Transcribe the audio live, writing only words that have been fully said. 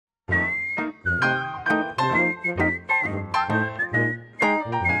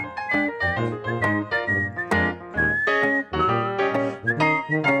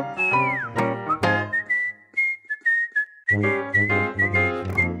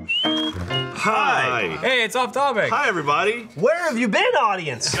Hi. Hey, it's Off Topic. Hi, everybody. Where have you been,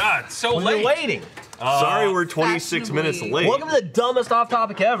 audience? God, so We've late. been waiting. Sorry we're 26 minutes late. Welcome to the dumbest Off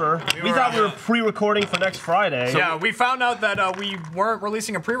Topic ever. We thought we were pre-recording for next Friday. Yeah, we found out that we weren't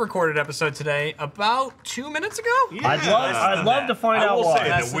releasing a pre-recorded episode today about 2 minutes ago. Yeah. I'd love to find out I will why. say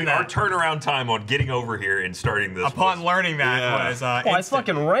Less that than our that. turnaround time on getting over here and starting this Upon learning that was Well, I instant.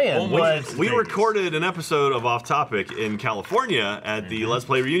 fucking ran. but We recorded an episode of Off Topic in California at the Let's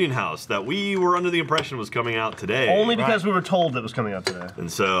Play Reunion House that we were under the impression was coming out today. only because we were told it was coming out today.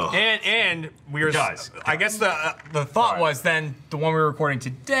 And so, And we were Guys. I guess the thought was then the one we were recording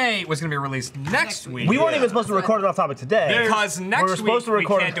today was going to be released next week. We weren't even supposed to record an Off Topic today. because we next were supposed week to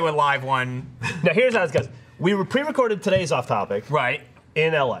record. we can't do a live one. Now here's how it goes. We were pre-recorded today's Off Topic Right.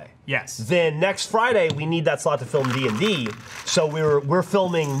 in LA. Yes. Then next Friday we need that slot to film D&D, so we're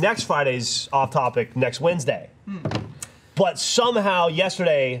filming next Friday's Off Topic next Wednesday. But somehow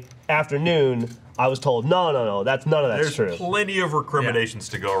yesterday afternoon I was told none of that's There's true. plenty of recriminations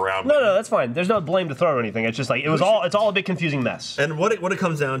to go around. No, that's fine. There's no blame to throw or anything. It's just like it's all a big confusing mess. and what it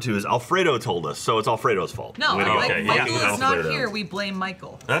comes down to is Alfredo told us, so it's Alfredo's fault. No, Way to go. like, Okay, Michael yeah. is not Alfredo. here. We blame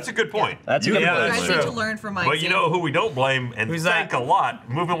Michael. That's a good point. That's a You good can point. You blame guys Michael. need to learn from Mike. But you know who we don't blame and Who's thank that? a lot?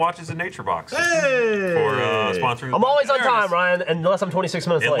 Movement Watches and Nature Box Hey! for sponsoring. I'm always on There it time, is. Ryan, unless I'm 26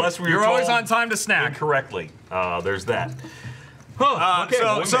 minutes late. Unless we were You're always told on time to snack. incorrectly. There's that. Okay,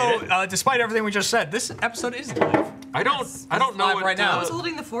 well, we made it. despite everything we just said, this episode is live. I don't know live what, right now. Who's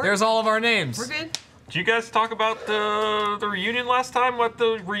holding the fort? There's all of our names. We're good. Did you guys talk about the reunion last time? What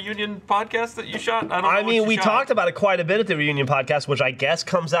the reunion podcast that you shot? I don't know I what mean, you we shot. talked about it quite a bit at the reunion podcast, which I guess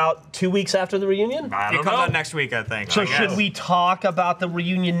comes out 2 weeks after the reunion. I It don't comes know. out next week, I think. So I should guess. we talk about the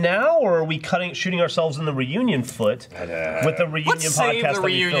reunion now, or are we shooting ourselves in the reunion foot with the reunion Let's save podcast the that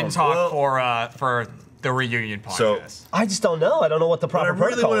we reunion filmed? talk for the reunion podcast. So- I just don't know. I don't know what the But I proper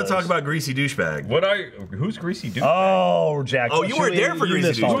really protocol want to talk is. about Greasy Douchebag. Who's Greasy Douchebag? Oh, Jack. Oh, you weren't there for you Greasy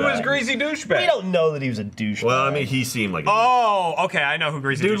missed all Douchebag. that. Who is Greasy Douchebag? We don't know that he was a douchebag. Well, I mean, he seemed like a Oh, okay. I know who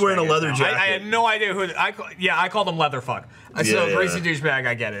Greasy Dude Douchebag wearing a is leather now. jacket. I had no idea who. I called him Leatherfuck. So Yeah. Greasy Douchebag,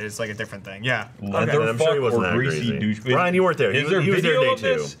 I get it. It's like a different thing. Yeah. Okay, I'm sure he wasn't that greasy greasy. douchebag. Ryan, you weren't there. Is there he was there video day of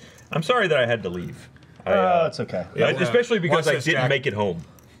two. this? I'm sorry that I had to leave. Oh, it's okay. Especially because Watch I this, didn't Jack. make it home.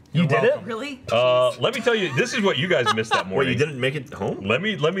 You did it? Really? Let me tell you, this is what you guys missed that Wait, morning. you didn't make it home? Let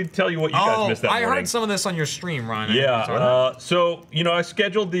me tell you what you guys missed that I morning. heard some of this on your stream, Ron. Yeah. So I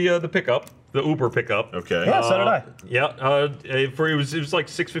scheduled the pickup, the Uber pickup. Okay. Yeah, so did I. Yeah. It was like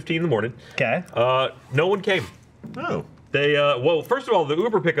 6:15 in the morning. Okay. No one came. Oh. They well, first of all, the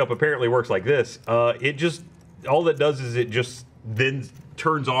Uber pickup apparently works like this. It just all it does is it just then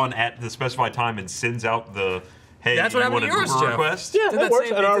turns on at the specified time and sends out the hey, That's you what want happened an to yours, Uber Jeff. request? Yeah, Did that that works.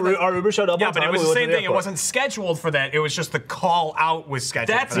 same And thing to our Uber showed up Yeah, on but time. it was We the went to same thing. It airport. wasn't scheduled for that. It was just the call out was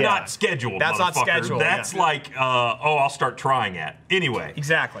scheduled. That's for that. not scheduled. That's not motherfucker. scheduled, That's yeah. like I'll start trying at anyway.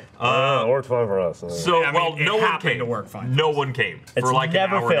 Exactly. Worked fine for us. So I mean, it no one happened came. to work fine. No one came It's for like an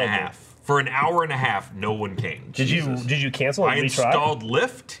never hour and a failed me. half. For an hour and a half, no one came. Did you cancel I and retry? installed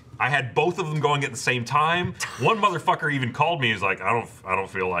Lyft. I had both of them going at the same time. One motherfucker even called me. He's like, I don't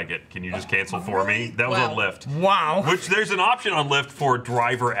feel like it. Can you just cancel for me? That was on Lyft. Wow. Which there's an option on Lyft for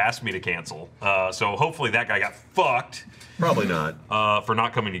driver asked me to cancel. So hopefully that guy got fucked Probably not. for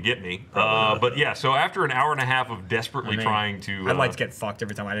not coming to get me. But yeah, so after an hour and a half of desperately trying to, I'd like to get fucked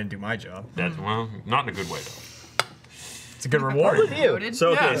every time I didn't do my job. well, not in a good way though. It's a good reward. With you. Noted. So,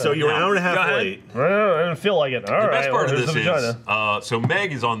 okay, Yeah. so you were an hour and a half Go ahead. late. I didn't feel like it. All The right. best part well, of here's this the is, vagina. so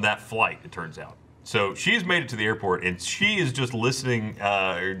Meg is on that flight, it turns out. So she's made it to the airport, and she is just listening,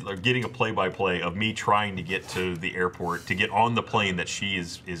 or getting a play-by-play of me trying to get to the airport, to get on the plane that she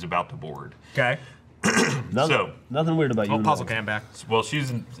is about to board. Okay. Nothing weird about you. Oh, and puzzle Meg. cam back. Well,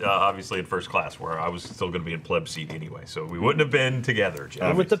 she's obviously in first class, where I was still going to be in pleb seat anyway, so we wouldn't have been together,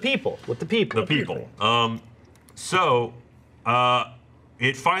 Jeff. With the people. With the people. The people. So, I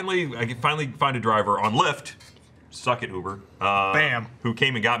can finally find a driver on Lyft. Suck it, Uber. Bam. Who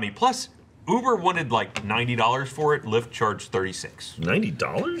came and got me. Plus, Uber wanted like $90 for it. Lyft charged $36.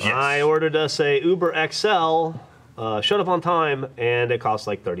 $90? Yes. I ordered us a Uber XL. Showed up on time, and it cost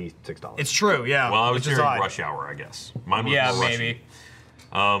like $36. It's true, yeah. Well, I was which is during odd. rush hour, I guess. Mine was Yeah, more maybe.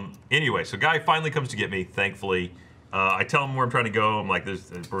 rushy. Anyway, so guy finally comes to get me, thankfully. I tell him where I'm trying to go. I'm like,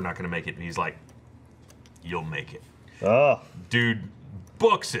 we're not going to make it. And he's like, you'll make it. Oh. Dude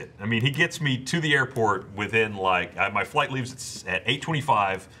books it. I mean, he gets me to the airport within like, my flight leaves at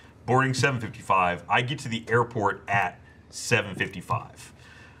 8:25, boarding 7:55. I get to the airport at 7:55.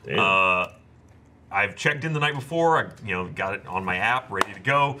 I've checked in the night before. I got it on my app, ready to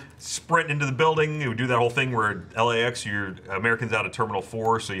go. Sprint into the building. We do that whole thing where LAX, you're Americans out of Terminal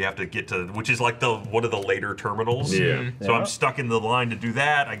 4, so you have to get to, which is like one of the later terminals. Yeah. So I'm stuck in the line to do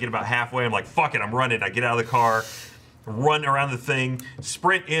that. I get about halfway. I'm like, fuck it, I'm running. I get out of the car, run around the thing,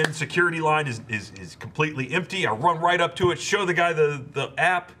 sprint in. Security line is completely empty. I run right up to it, show the guy the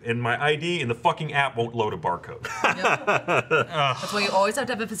app and my ID, and the fucking app won't load a barcode. That's why you always have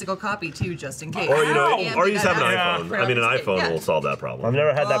to have a physical copy too, just in case. Or Can't or be you just have an that iPhone. bad. I mean, an iPhone Yeah. will solve that problem. I've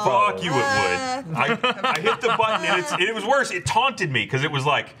never had that problem. Fuck you, it would. I hit the button, and it was worse. It taunted me because it was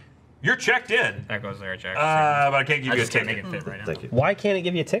like, you're checked in, That goes there, Jack. but I can't give I you a just can't make ticket. it fit right now. Thank you. Why can't it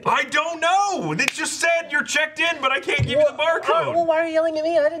give you a ticket? I don't know. It just said you're checked in, but I can't give you the barcode. Well, why are you yelling at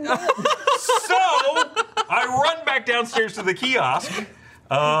me? I didn't know. So I run back downstairs to the kiosk,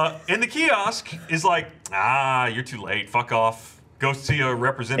 and the kiosk is like, you're too late. Fuck off. Go see a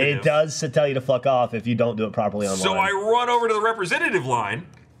representative. It does tell you to fuck off if you don't do it properly online. So I run over to the representative line,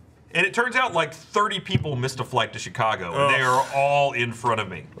 and it turns out like 30 people missed a flight to Chicago, and they are all in front of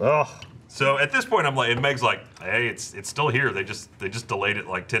me. Ugh. So at this point, I'm like, and Meg's like, hey, it's still here. They just delayed it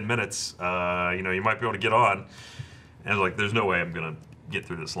like 10 minutes. You might be able to get on. And I was like, there's no way I'm gonna get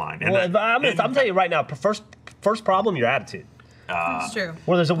through this line. And Well, I'm telling you right now, first problem, your attitude. It's true.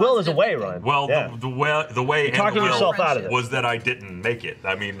 Where there's a will, there's a way, Positive Ryan. Well, Yeah. the way and talking the will yourself out of it. was that I didn't make it.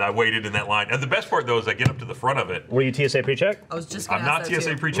 I mean, I waited in that line. And the best part, though, is I get up to the front of it. Were you TSA pre-check? I was just gonna I'm not ask that TSA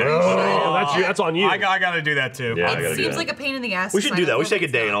too. pre-check. Oh, that's on you. I gotta do that too. Yeah, I It gotta do seems that. like a pain in the ass. We to should sign do that. up We for, should take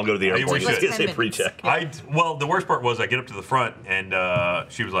a but day it's and I'll go to the Yeah, airport. we should. Like 10 TSA pre-check. minutes. Well, the worst part was I get up to the front, and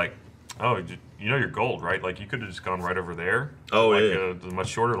she was like, oh, you know you're gold, right? Like, you could have just gone right over there. Oh, like yeah. a much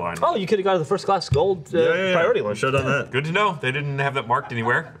shorter line. Oh, you could have gone to the first class gold priority one. Should have done that. Good to know. They didn't have that marked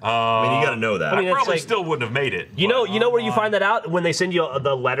anywhere. I mean, you got to know that. I mean, I it's probably like- still wouldn't have made it. You know where you find that out? When they send you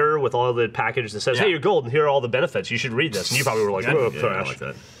the letter with all the package that says, Yeah. hey, you're gold, and here are all the benefits. You should read this. And you probably were like, oh, yeah, I trash. like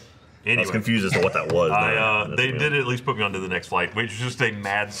that. I Anyway, was confused as to what that was. they did at least put me on to the next flight, which was just a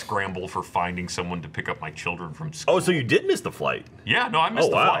mad scramble for finding someone to pick up my children from school. Oh, so you did miss the flight? Yeah, no, I missed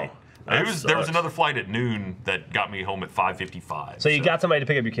the wow. flight. That There was sucks. another flight at noon that got me home at 5:55. So you got somebody to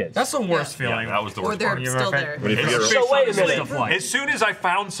pick up your kids. That's the worst Yeah. feeling. Yeah, that was the Or worst they're part. still there. When you As figure- So wait a It's just minute. a flight. As soon as I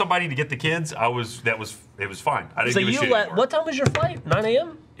found somebody to get the kids, it was fine. I didn't So give a you shit let, anymore. what time was your flight? 9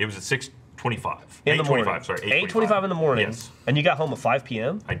 a.m.? It was at 6:25. In the morning. 8:25, sorry. 8:25 in the morning. Yes, And you got home at 5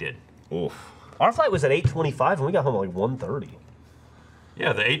 p.m.? I did. Oof. Our flight was at 8:25, and we got home at like 1:30.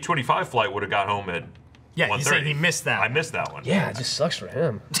 Yeah, the 8:25 flight would have got home at Yeah, 1:30. he's saying he missed that. I missed that one. Yeah, it just sucks for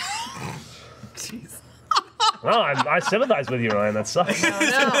him. Jeez. No, I sympathize with you, Ryan. That sucks.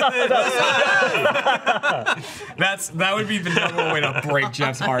 That would be the number one way to break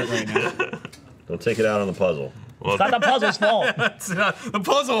Jeff's heart right now. Don't take it out on the puzzle. It's not the puzzle's fault. The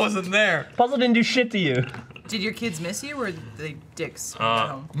puzzle wasn't there. Puzzle didn't do shit to you. Did your kids miss you, or were they dicks when you got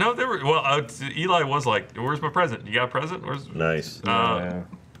home? No, they were. Well, Eli was like, "Where's my present? You got a present? Where's?" Nice.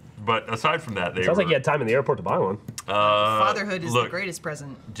 But aside from that, they Sounds were, like you had time in the airport to buy one. Fatherhood is the look, greatest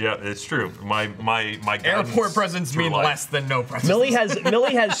present. Yeah, it's true. My guidance Airport presents through mean life- less than no presents. Millie has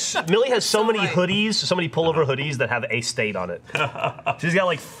so many right. hoodies, so many pullover hoodies that have a state on it. She's got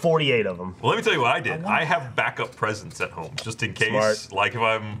like 48 of them. Well, let me tell you what I did. I have backup presents at home just in case. Smart. Like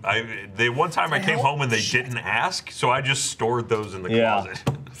if the one time I came home and they didn't ask, so I just stored those in the Yeah. closet.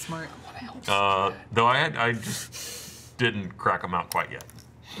 Smart. Though I just didn't crack them out quite yet.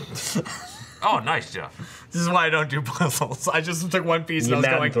 Oh, nice, Jeff. This is why I don't do puzzles. I just took one piece You and I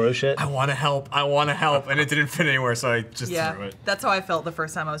mad was and going, throw shit? I want to help, and it didn't fit anywhere, so I just threw Yeah, it. that's how I felt the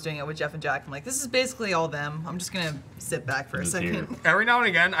first time I was doing it with Jeff and Jack. I'm like, this is basically all them. I'm just gonna sit back for a Just second. here. Every now and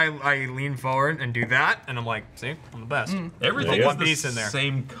again, I lean forward and do that, and I'm like, see, I'm the best. Everything Put is one the piece in there.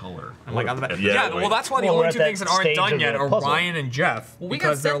 same color. I'm like, I'm the best. Yeah, Yeah, wait. well, that's why the Well, we're only at two that things that aren't stage done of yet the are puzzle. Ryan and Jeff, Well, we got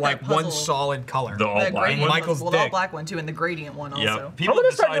because they're sent like that one puzzle. solid color. The all The black gradient one. Michael's one, well, the all dick. black one too, and the gradient one also. Yeah, people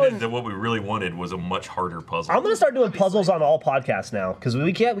gonna start decided doing- that what we really wanted was a much harder puzzle. I'm gonna start doing puzzles on all podcasts now because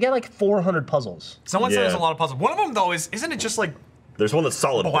we got like 400 puzzles. Someone said Yeah. there's a lot of puzzles. One of them though isn't it just like There's one that's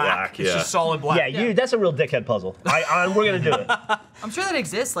solid black. It's Yeah. just solid black. Yeah, that's a real dickhead puzzle. We're gonna do it. I'm sure that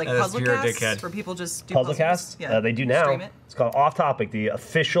exists, like That is puzzle pure casts, dickhead. where people just do Puzzle puzzles. cast? Yeah, They do now. Stream it. It's called Off Topic, the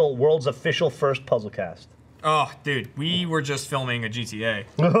world's official first puzzle cast. Oh, dude, we were just filming a GTA.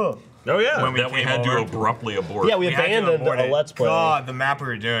 Oh yeah. When we that we came had over. to abruptly abort. Yeah, we We had to abandoned abort a it. Let's Play. God, the map we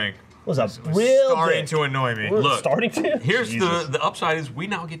were doing was a was real starting dick. to annoy me. We're Look, starting to. Here's Jesus. the upside is we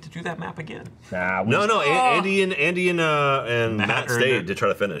now get to do that map again. Nah, No, Andy and Matt are in stayed there. to try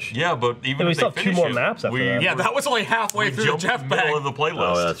to finish. Yeah, but even we if still they have two finish more it, maps after we, that. Yeah, that was only halfway we through the jumped Jeff middle bag. of the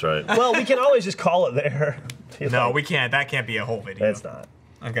playlist. Oh, that's right. Well, we can always just call it there. No, we can't. That can't be a whole video. It's not.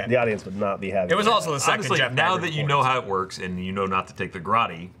 Okay. The audience would not be happy. It was also the second Honestly, Jeff now Dagger that you know how it works and you know not to take the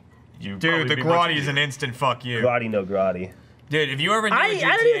grotty, you Dude, probably the be much Grotty is easier. an instant fuck you. Grotty, no Grotty. Dude, if you ever do a I GTA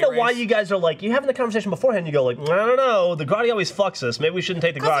don't even know why race- you guys are like, you having the conversation beforehand, you go like, I don't know, the Grotty always fucks us. Maybe we shouldn't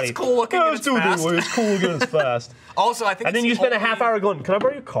take the 'Cause Grotty. it's cool looking No, and it's it's fast. It's cool looking and it's fast. Also, I think And then it's you the spend a only- half hour going, can I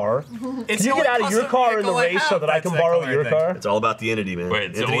borrow your car? It's Can the you only get out of your custom car in the vehicle I race so have that I that's can that borrow color, I your think. car? It's all about the entity, man. Wait,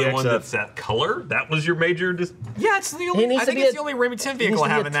 it's the Entity only one XF. that's that color? That was your major... Yeah, it's the It only. needs I to think be it's a- the only Remington It vehicle needs I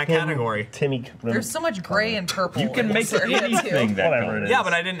to have be in a that Tim- category. Timmy. There's so much gray and purple. You can in make this area, anything too. that Whatever color. it is. Yeah,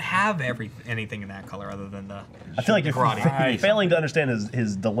 but I didn't have anything in that color other than the. I feel like you're Grotty. failing to understand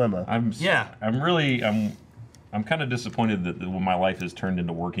his dilemma. I'm kind of disappointed that my life has turned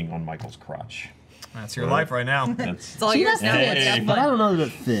into working on Michael's crotch. That's your life right now. That's, It's all yours now. Hey, Let's have But I fun. don't know that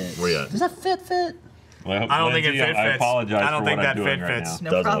it fits. Where you at? Does that fit? well, I don't think it Lindsay, fit I fits. apologize I don't for think what that I'm doing fit right fits. now.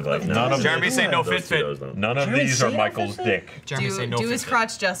 No Doesn't look problem. like None of Jeremy these- say no Those fit two fit. does, though. None of Jeremy, these say are no Michael's fit? dick. Jeremy say no Do fit his fit.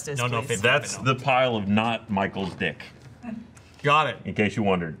 crotch justice, No, no please. fit fit. That's the pile of not Michael's dick, Got it. in case you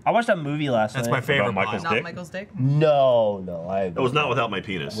wondered. I watched that movie last That's night. my favorite About Michael's pile. Not dick? Michael's dick. No, It was not without my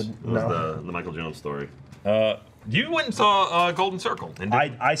penis. It was no. the Michael Jones story. You went and saw Golden Circle. And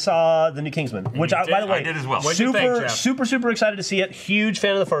I saw the new Kingsman, which You by did? the way, I did as well. What'd you think, super, Jeff? super excited to see it. Huge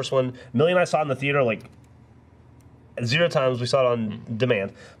fan of the first one. Millie and I saw it in the theater like 0 times. We saw it on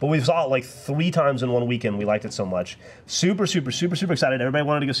demand, but we saw it like 3 times in one weekend. We liked it so much. Super excited. Everybody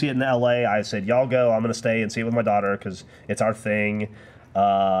wanted to go see it in LA. I said, y'all go. I'm gonna stay and see it with my daughter because it's our thing.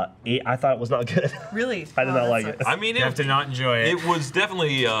 I thought it was not good. Really? I did Oh, not that like sucks. it. I mean, You have to not enjoy it. it was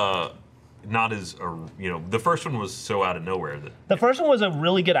definitely not as the first one was so out of nowhere that The first one was a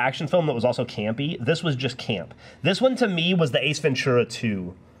really good action film that was also campy. This was just camp. This one to me was the Ace Ventura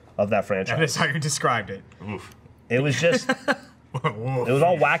 2 of that franchise. That is how you described it. oof. It was just, it was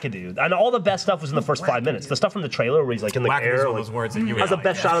all wackadoo. And all the best stuff was in the first 5 minutes. The stuff from the trailer where he's like in the Whack air. is one Like, of those words that you that was the like.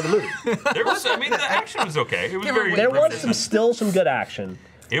 best shot of the movie. There was, I mean, the action was okay. It was Give her very. a There was Representative. some good action.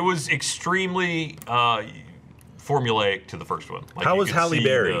 It was extremely formulaic to the first one. Like, How you was could Halle see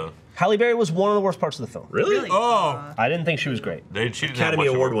Berry? Halle Berry was one of the worst parts of the film. Really? Oh, I didn't think she was great. She didn't Academy have much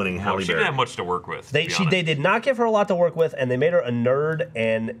to work- Award-winning no, Halle She Berry. didn't have much to work with. to They be honest. did not give her a lot to work with, and they made her a nerd,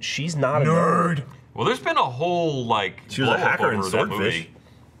 and she's not a nerd. nerd. Well, there's been a whole like. She was a blow-up hacker in over that Swordfish. movie.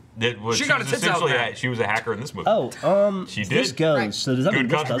 That was, She she got was her tits out essentially there. she was a hacker in this movie. Oh, She this did. goes. Right. So does that mean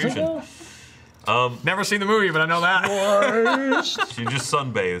Good this doesn't contribution. go? Never seen the movie, but I know that. She just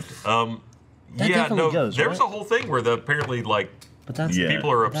sunbathed. That Yeah, definitely no. goes, There was right? a whole thing where apparently like But that's Yeah.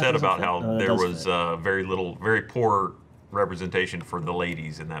 people are That upset doesn't about fit? how No, that there does was fit. very poor representation for the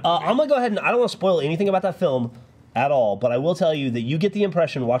ladies in that movie. I'm gonna go ahead and I don't want to spoil anything about that film at all, but I will tell you that you get the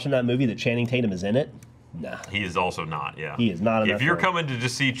impression watching that movie that Channing Tatum is in it. Nah. He is also not. Yeah, He is not in If that you're film. coming to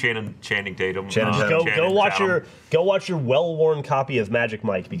just see Channing Tatum, Channing Tatum. Go watch your well-worn copy of Magic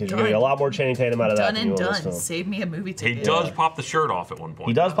Mike because you're gonna get a lot more Channing Tatum out of that Done than you and will in this done. film. Save me a movie He ticket. does pop the shirt off at one point.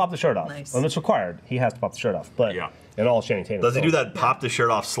 He does pop the shirt off. Nice. And it's required. He has to pop the shirt off. But Yeah. in all Channing Tatum. Does he do films. that pop the shirt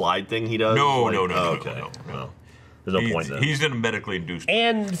off slide thing he does? No, Like- no, no, oh, no, okay. no, no. Well, there's no point then. He's in a medically induced.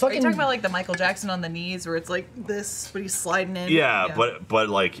 And Are fucking you talking about like the Michael Jackson on the knees where it's like this, but he's sliding in? yeah, but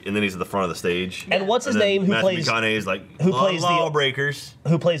like, and then he's at the front of the stage. and what's his And then name? Who Matthew plays McConaughey's like who plays the- Lawbreakers?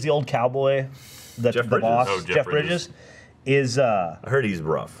 the old cowboy? The Jeff the Bridges. boss, Oh, Jeff Bridges, is I heard he's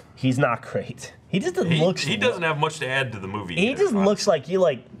rough. he's not great. He just He, looks. he doesn't have much to add to the movie. He either, just honestly. looks like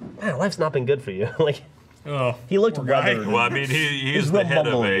man, life's not been good for you. Like Oh, he looked poor guy. weathered. Well, I mean, he He's is the real head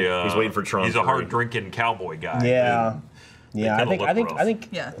of mumbling. a. He's waiting for Trump He's a to hard read. drinking cowboy guy. Yeah, yeah. I kinda think look I think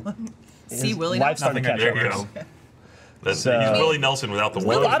Yeah. See his Willie life's Nelson. starting to Nothing catch I up. There you with go. him. He's So- Willie Nelson without the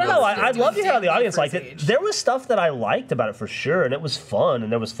Willie words. I don't know. I'd love to hear how the Damn audience for liked his it. age. There was stuff that I liked about it for sure, and it was fun,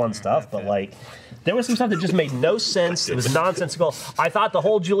 and there was fun stuff. But like, there was some stuff that just made no sense. It was nonsensical. I thought the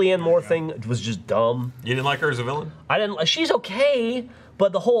whole Julianne Moore thing was just dumb. You didn't like her as a villain? I didn't. She's okay,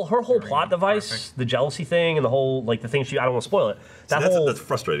 but her whole plot device, Perfect. the jealousy thing, and the whole like the thing I don't want to spoil it. That That's, whole that's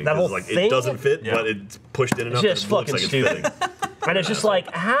frustrating. That 'cause, wole like thing, it doesn't fit, Yeah. but it's pushed in enough. just that it looks fucking like it's stupid. fitting. And it's just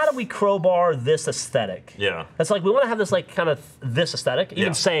like, how do we crowbar this aesthetic? Yeah. That's like we want to have this like kind of this aesthetic. Even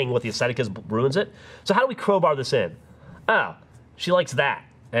Yeah. saying what the aesthetic is ruins it. So how do we crowbar this in? Oh, she likes that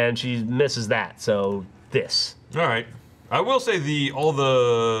and she misses that. So this. All right. I will say all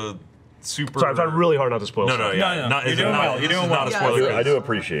the super. Sorry, I'm trying really hard not to spoil. No, stuff. no, yeah. No, no. Not, You're it's doing not, well. this You're is doing not well. a Yeah, spoiler. I do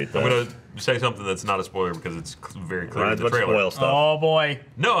appreciate that. I'm gonna say something that's not a spoiler because it's very clear in Ryan's the about to trailer. spoil stuff. Oh boy.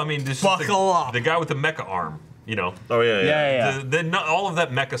 No, I mean just Buckle up. the guy with the mecha arm. You know, Oh yeah, Yeah. all of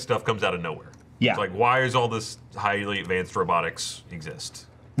that mecha stuff comes out of nowhere. Yeah. It's like, why is all this highly advanced robotics exist?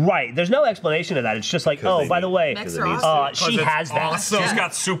 Right. There's no explanation of that. It's just like, oh, by the way, Mechs are awesome. she has that. awesome. She's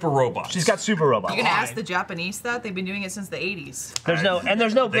got super robots. She's got super robots. You can ask the Japanese that. They've been doing it since the 80s. There's no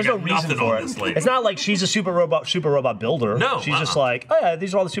They got reason nothing for on it. this lady. It's not like she's a super robot builder. No, she's just like, oh yeah,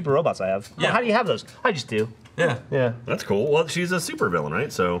 these are all the super robots I have. Yeah. Well, how do you have those? I just do. Yeah. Yeah. That's cool. Well, she's a super villain,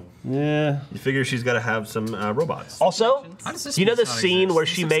 right? So Yeah. you figure she's got to have some robots. Also, How does this you know the not scene exist? where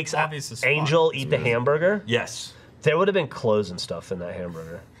This she looks makes obvious as fuck. Angel eat the hamburger? Yes. There would have been clothes and stuff in that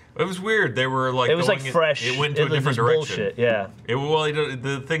hamburger. It was weird. They were like It was like going fresh. It went to a was different just direction. bullshit. Yeah.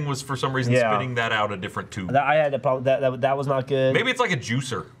 The thing was for some reason Yeah. spitting that out a different tube. I had a problem. That was not good. Maybe it's like a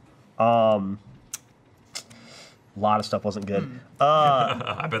juicer. A lot of stuff wasn't good.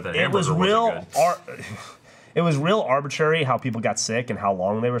 I bet that It was hamburger real. wasn't good. It was real arbitrary how people got sick and how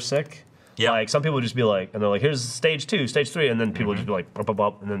long they were sick. Yeah. Like some people would just be like, and they're like, "Here's stage 2, stage 3," and then people would just be like, "Bump, bump,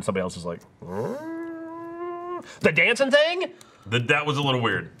 bump," and then somebody else is like, "The dancing thing." That was a little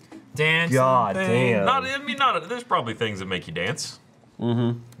weird. Dance. God damn. Not. There's probably things that make you dance.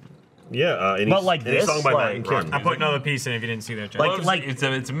 Yeah, But like any this, song by like- Matt and I Kim. put another piece in if you didn't see that, Jack. Like- Well,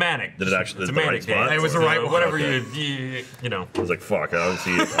 it's a manic. Did it actually- It's a the right manic spot? dance. It was the right one. Whatever Okay. you know. I was like, fuck, I don't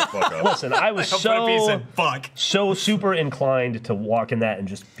see it. Oh, fuck up. Listen, I was I put a piece so in. Fuck. super inclined to walk in that and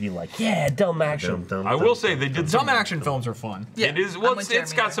just be like, "Yeah, dumb action." I will say they did some Some action films are fun. Yeah, It is. I'm Well, with it's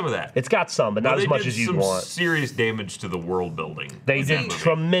Jeremy got there. some of that. It's got some, but not They as much did as you'd some want. serious damage to the world building. They See, did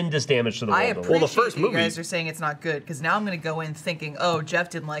tremendous damage to the I world. appreciate the first that movie- you guys are saying it's not good because now I'm going to go in thinking, oh, Jeff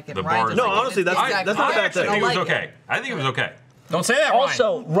didn't like it. The Ryan bars- didn't No, like it. honestly, that's- Exactly. that's not a bad I thing. I think it was like okay. I think it was okay. Don't say that, Ryan.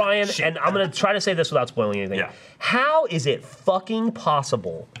 Also, Ryan, and I'm gonna try to say this without spoiling anything. Yeah. How is it fucking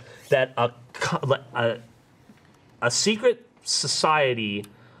possible that a secret society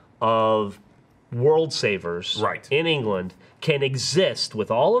of world savers Right. in England can exist with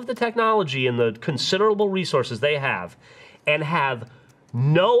all of the technology and the considerable resources they have and have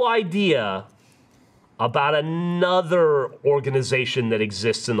no idea about another organization that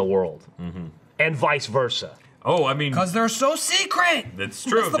exists in the world, and vice versa? Oh, I mean, Because they're so secret. that's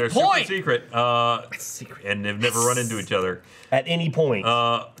true. That's the They're point. super secret, and they've never run into each other. At any point.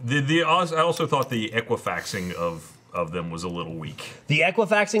 I also thought the equifaxing of them was a little weak. The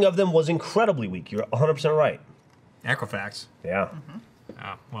equifaxing of them was incredibly weak. You're 100% right. Equifax. Yeah.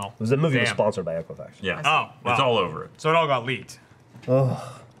 Oh, well. The movie was damn. sponsored by Equifax. Yeah. Oh, It's wow. all over it. So it all got leaked.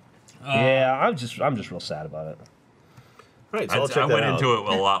 Yeah, I'm just real sad about it. Right, so I'll I check that went out. into it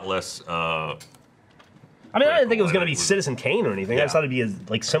a lot less. I mean, I didn't think it was Grateful going to be that it was- Citizen Kane or anything. I just Yeah. thought it'd be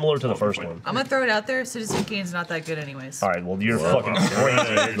like similar to the first point. one. I'm going to throw it out there. Citizen Kane's not that good anyways. All right, well, you're fucking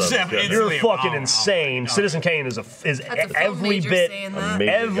crazy. Jeff, You're instantly- fucking oh, insane. Citizen Kane is That's a film every major bit saying that.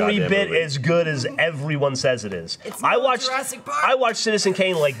 Amazing every goddamn bit movie. as good as everyone says it is. It's I not watched Jurassic Park. I watched Citizen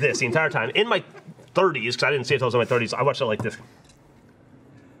Kane like this the entire time in my 30s because I didn't see it until I was in my 30s. I watched it like this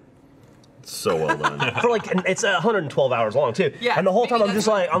So well done. for like and it's 112 hours long too. Yeah, and the whole time maybe I'm just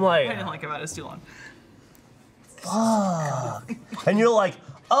that's like I'm I didn't like, like about it. It's too long. and you're like,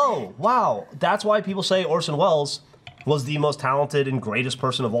 oh wow, that's why people say Orson Welles was the most talented and greatest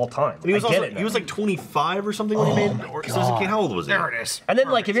person of all time. He was I get also, it. he was now. like 25 or something when he made Citizen Kane. How old was he? There it is. And then,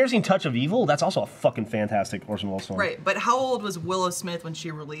 like, have you ever seen Touch of Evil? That's also a fucking fantastic Orson Welles song. Right, but how old was Willow Smith when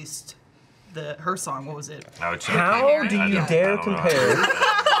she released her song? What was it? I would check. How do you dare I don't know. compare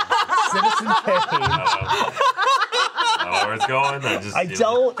Citizen Kane? I don't know where it's going. I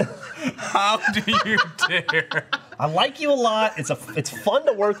don't. How do you dare? I like you a lot. It's fun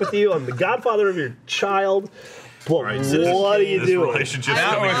to work with you. I'm the godfather of your child. But right, Citizen what are you This doing? relationship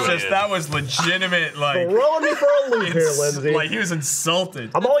That coming to was an just end. that was legitimate. Like, Throwing me for a loop here, Lindsay. like he was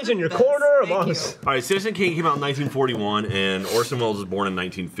insulted. I'm always in your Best. corner. I'm Thank always. you. All right, Citizen Kane came out in 1941, and Orson Welles was born in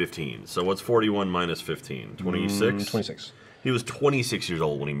 1915. So what's 41 minus 15? 26? 26. He was 26 years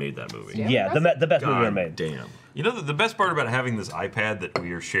old when he made that movie. Yeah, the best movie ever God made. damn. You know, the best part about having this iPad that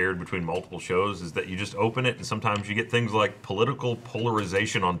we are shared between multiple shows is that you just open it and sometimes you get things like political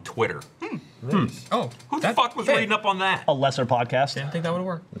polarization on Twitter. Oh, Who the fuck was reading up on that? A lesser podcast. Didn't think that would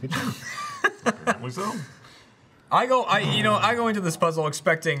work. Apparently so. I go into this puzzle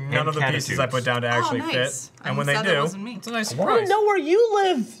expecting none of the pieces I put down to actually nice. fit, I'm and when they sad that do, wasn't me. it's a nice I want to surprise. know where you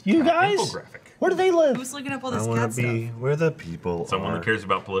live, you guys. Infographic. Where do they live? Who's looking up all this I cat want to stuff? be where the people Someone are. that cares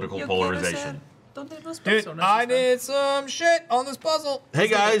about political You polarization. Don't they those Dude, personas I just did some shit on this puzzle. Hey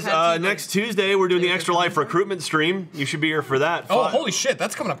guys, Pepsi, next Tuesday we're doing the Extra Life recruitment stream. You should be here for that. Oh, holy shit,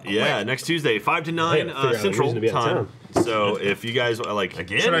 that's coming up quick. Yeah, next Tuesday, 5 to 9 I gotta figure out a Central reason to be out of time. So if you guys like,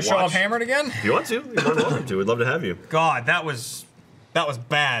 Again? Should I show watch- up hammered again? if you want to, you're more than welcome to. We'd love to have you. God, that was That was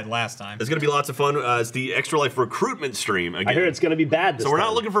bad last time. It's going to be lots of fun. It's the Extra Life recruitment stream again. I hear it's going to be bad this So we're time.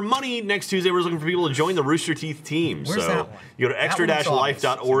 not looking for money next Tuesday. We're just looking for people to join the Rooster Teeth team. Where's so that one? you go to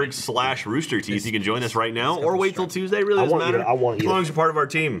extra-life.org/roosterteeth. You can join us right now or wait till Tuesday. Really doesn't matter. I want you as long as you're part of our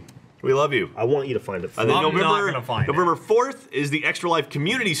team. We love you. I want you to find it. And then I'm not gonna find it. November 4th is the Extra Life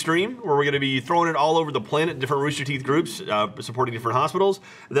community stream, where we're going to be throwing it all over the planet, different Rooster Teeth groups, supporting different hospitals.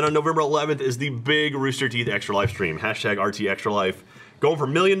 And then on November 11th is the big Rooster Teeth Extra Life stream. Hashtag RT Extra Life. Going for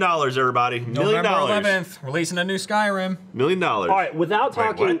 $1 million, everybody. $1 million. November 11th, releasing a new Skyrim. $1 million. All right, without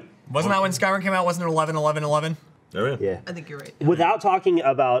talking. what? Wasn't that when Skyrim came out? Wasn't it 11/11/11? Yeah. I think you're right. Without talking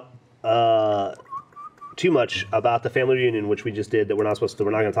about too much about the family reunion, which we just did, that we're not supposed to.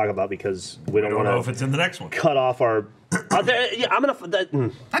 We're not going to talk about because we I don't don't know if want to it's in the next one. cut off our. Yeah, I'm gonna. What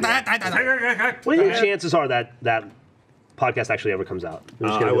do you think chances are that that podcast actually ever comes out? We're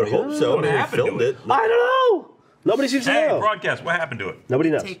just gonna I be would like, hope so. What I mean, we happened to filmed it? it. I don't know. Nobody seems to Hey, know. broadcast, what happened to it? Nobody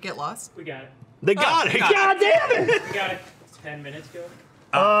knows. Take Get Lost. We got it. They got it. God damn it! We got it 10 minutes ago.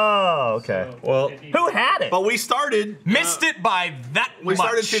 Oh, okay. Well, Who had it? but we started. Missed it by that We much.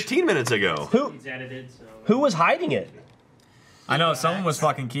 started 15 minutes ago. Who It's edited, so who was hiding it? I know someone was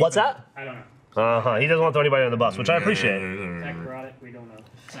fucking keeping. What's that? I don't know. He doesn't want to throw anybody on the bus, which I appreciate. Tech brought it. We don't know.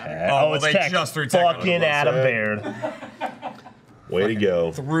 Oh, it's they tech. just threw tech under the Fucking bus. Adam Baird. Way to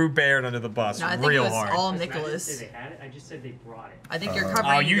go. Threw Baird under the bus No, I think real it was hard. all Say Nicholas. they had it. I just said they brought it. I think you're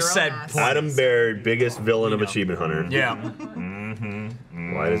covering Oh, you your said own ass. point. Adam Baird, biggest villain of Achievement Hunter. Yeah.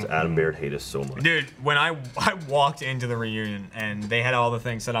 Why does Adam Baird hate us so much? Dude, when I walked into the reunion and they had all the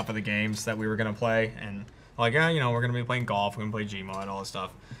things set up for the games that we were gonna play, and like, yeah, you know, we're gonna be playing golf, we're gonna play Gmo and all this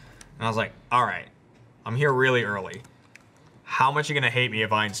stuff. And I was like, all right, I'm here really early. How much are you gonna hate me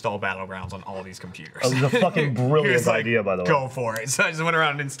if I install Battlegrounds on all these computers? It was a fucking He brilliant was like, idea, by the way. Go for it. So I just went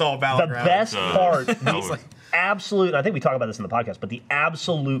around and installed The Battlegrounds. best part, was- the absolute, I think we talk about this in the podcast, but the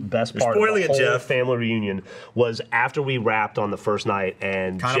absolute best part of spoiling the it, whole Jeff. family reunion was after we wrapped on the first night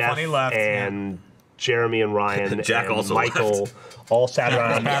and Kinda Jeff funny left, and Jeremy and Ryan Jack and also Michael all sat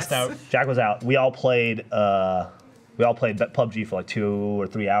around. Passed out. Jack was out. We all played PUBG for like 2 or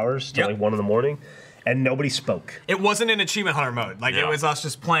 3 hours till Yep. like 1 in the morning, and nobody spoke. It wasn't in Achievement Hunter mode. Like, Yeah. it was us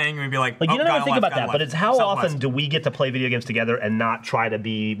just playing, and we'd be like, Like oh, you don't guy ever think left, about guy that, left. but it's how Southwest. often do we get to play video games together and not try to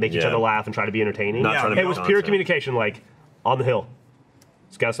make each Yeah. other laugh and try to be entertaining? Not trying to It be was pure nonsense. communication, like on the hill,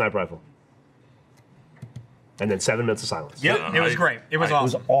 it's got a sniper rifle, and then 7 minutes of silence. Yep, it was great. It was It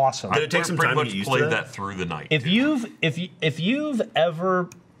was awesome. awesome. Did it take some Pretty time to much get used to played that? that through the night. If you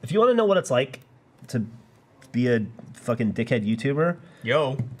want to know what it's like to be a fucking dickhead YouTuber,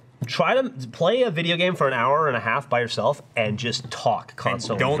 Yo. try to play a video game for an hour and a half by yourself and just talk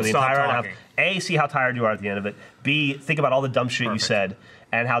constantly don't for the stop entire hour and a talking. half. A, see how tired you are at the end of it. B, think about all the dumb shit you said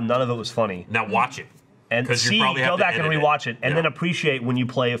and how none of it was funny. Now watch it. And 'Cause you C, probably have go to back and edit it. rewatch it, and Yeah. then appreciate when you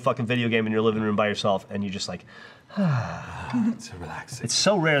play a fucking video game in your living room by yourself and you're just like, It's relaxing. it's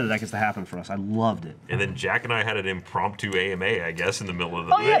so rare that gets to happen for us. I loved it. And then Jack and I had an impromptu AMA, I guess, in the middle of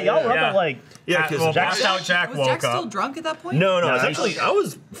the Oh yeah, y'all remember Yeah. like Yeah, Well, because passed out Jack Was woke Jack still up. drunk at that point? no, No, it's actually I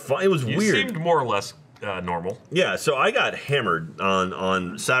was fine. It was You weird. seemed more or less normal. Yeah, so I got hammered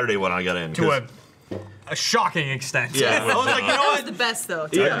on Saturday when I got in. To 'cause- a shocking extent. yeah, I was like, you know That was what? the best though.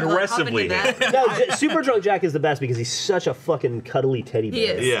 Yeah, Like, aggressively. hopping in that- no, Super Drunk Jack is the best because he's such a fucking cuddly teddy bear. He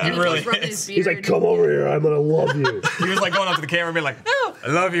is. Yeah. And He he really keeps rubbing is. his He's like, beard. come over here, I'm gonna love you. He was like going up to the camera and being like, No, I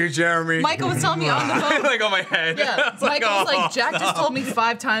love you, Jeremy. Michael was telling me on the phone. like on my head. Yeah, It's like, Michael was oh, like, Jack just stop. told me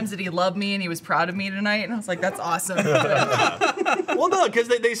 5 times that he loved me and he was proud of me tonight, and I was like, that's awesome. Well, no, because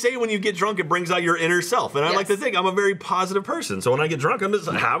they say when you get drunk, it brings out your inner self, and I like to Yes. think I'm a very positive person. So when I get drunk, I'm just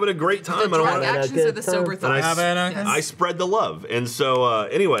having a great The time. I don't drunk want actions are the sober And I, thoughts. I spread the love, and so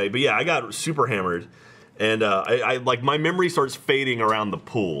anyway, but yeah, I got super hammered, and I like my memory starts fading around the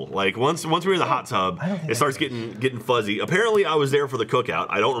pool. Like once we were in the hot tub, it starts getting fuzzy. Apparently, I was there for the cookout.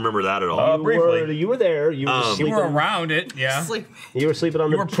 I don't remember that at all. Briefly. You were there. You were You sleeping. were around it, yeah. Sleep. You were sleeping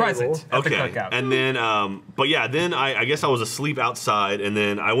on You the were table. present at the Okay, cookout. and then, but yeah, then I guess I was asleep outside, and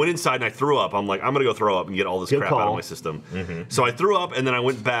then I went inside and I threw up. I'm like, I'm gonna go throw up and get all this Good crap out call. of my system. So I threw up, and then I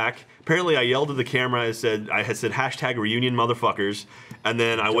went back. Apparently, I yelled at the camera. I had said hashtag reunion motherfuckers, and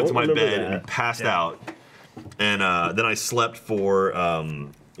then I went to my remember bed that. and passed out. And then I slept for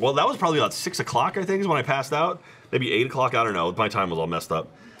well, that was probably about 6 o'clock. I think is when I passed out. Maybe 8 o'clock. I don't know. My time was all messed up.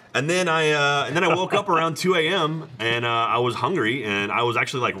 And then I woke up around 2 a.m. and I was hungry, and I was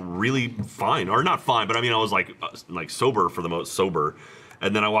actually like really fine, or not fine, but I mean I was like sober for the most sober.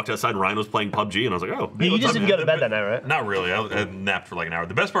 And then I walked outside, and Ryan was playing PUBG, and I was like, oh, hey, You what's just up, didn't man? go to bed that night, right? Not really. I napped for like an hour.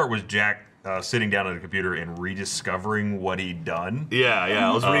 The best part was Jack sitting down at the computer and rediscovering what he'd done. Yeah,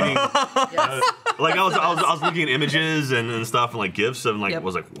 I was reading. Like I was looking at images and stuff and like GIFs and like Yep.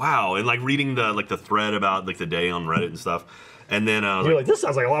 was like wow and like reading the thread about like the day on Reddit and stuff. And then You're like, this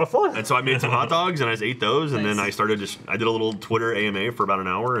sounds like a lot of fun. and so I made some hot dogs and I just ate those and then Nice. I did a little Twitter AMA for about an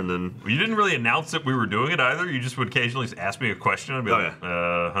hour and then You didn't really announce that we were doing it either. You just would occasionally ask me a question and be Oh, like,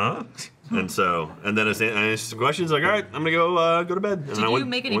 huh? and then I answered some questions like all right I'm gonna go to bed. And Did I you went-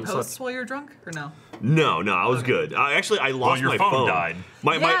 make any went and slept. posts while you were drunk or no? No, I was good. I lost your my phone died.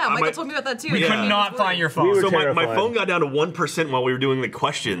 Michael told me about that too. We Yeah. could not find your phone. We were So my terrified. phone got down to 1% while we were doing the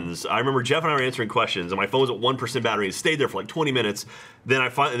questions. I remember Jeff and I were answering questions, and my phone was at 1% battery. It stayed there for like 20 minutes. Then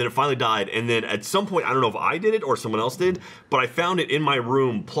it finally died. And then at some point, I don't know if I did it or someone else did, but I found it in my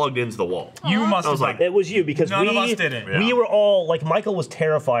room plugged into the wall. You must I was have like, done It was you because None we of us did it. We Yeah. were all like Michael was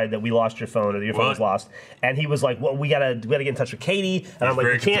terrified that we lost your phone or that your phone was What? lost, and he was like, "Well, we gotta get in touch with Katie." And I'm like,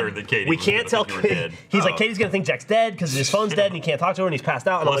 very "We can't. concerned that Katie We was can't gonna tell." think you were dead. He's like, "Katie's gonna think Jack's dead because his phone's dead and he can't talk to her and he's passed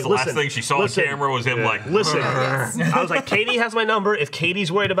out." And Plus, I'm the like, last "Listen, thing she saw listen, on camera was him like, Listen, Yes. I was like, Katie has my number. If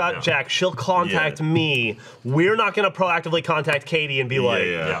Katie's worried about Yeah. Jack, she'll contact Yeah. me. We're not gonna proactively contact Katie and be like,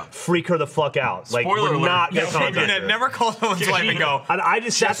 yeah. freak her the fuck out. Like, Spoiler we're alert. not gonna it. contact her. Never call someone's life and go. And I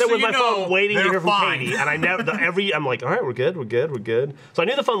just sat Just there so with you my know, phone waiting to they're hear from fine. Katie, and I never. I'm like, all right, we're good. So I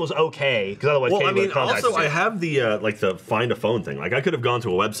knew the phone was okay because otherwise, well, Katie I mean, would have contacted also I you. have the like the find a phone thing. Like I could have gone to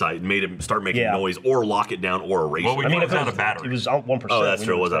a website and made it start making Yeah. noise or lock it down or erase Well, it. we I mean, knew if it was it out of battery. It was 1%. Oh, that's We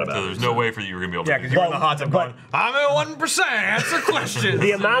true. knew It was out of So battery. there's no way for you were gonna be able to. Yeah, because you were in the hot tub But- going, I'm at 1%. Answer questions.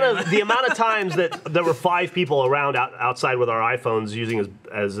 The amount of times that there were 5 people around outside with our iPhones using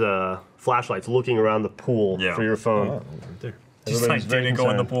as flashlights, looking around the pool Yeah. for your phone. Just Everybody's like, very did it go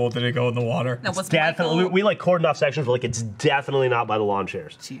in the concerned. pool? Did it go in the water? Now, was Definitely, Michael, we like cordoned off sections. We're like, it's definitely not by the lawn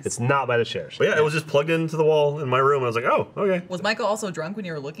chairs. Jeez. It's not by the chairs. But yeah, it was just plugged into the wall in my room. I was like, oh, okay. was Michael also drunk when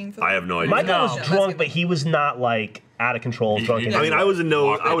you were looking for? I have no idea. Michael No. was Yeah, drunk, that's but he was not like out of control, drunk. he- I mean, I was in no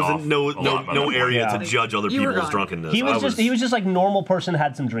Walked it off no a lot better. area Yeah. to judge other You were people's gone. drunkenness. He I was just like normal person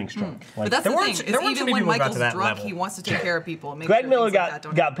had some drinks drunk. Like, But that's There the weren't- thing. there Is weren't too even many when people who got Michael's to that drunk, level. he wants to take care of people. Make Greg sure Miller things like that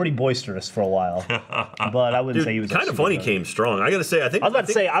don't got pretty boisterous for a while, but I wouldn't say he was. kind of funny came strong. I gotta say, I think I was about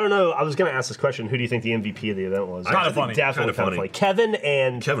to say, I don't know. I was going to ask this question. Who do you think the MVP of the event was? Kinda I think funny. Definitely Kinda kind of funny. Kevin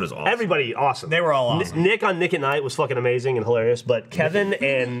and Kevin is awesome. Everybody awesome. They were all awesome. Nick on Nick at Night was fucking amazing and hilarious, but Kevin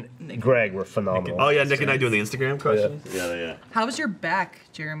and Greg were phenomenal. Oh yeah, Nick and I doing the Instagram questions. Yeah. How was your back,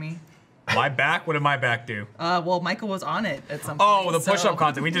 Jeremy? My back? What did my back do? Well, Michael was on it at some point. Oh, the so- push-up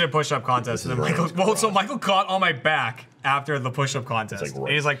contest. We did a push-up contest, and then Michael got on my back after the push-up contest, It's like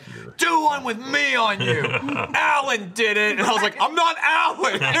and he's like, "Do one with me on you." Alan did it, and I was like, "I'm not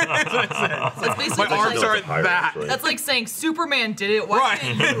Alan." That's what I said. That's basically My arms like, are at pirate, that. actually. That's like saying Superman did it. Why Right.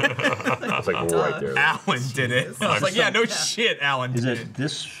 can't you? It's like right there. Alan did it. I was like, "Yeah, no shit, Alan Is did it." it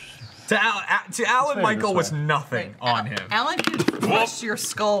this? To Alan, fair, Michael that's was nothing on him. Alan could crush your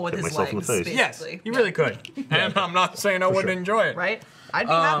skull with his myself in legs. the face. Yes, basically. he really could. And I'm not saying I wouldn't enjoy it. Right? I'd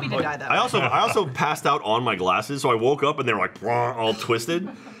be happy to die that way. I also passed out on my glasses, so I woke up and they were like all twisted.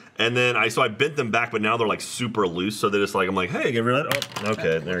 And then I bent them back, but now they're like super loose, so they're just like I'm like, hey, get rid of that. Oh,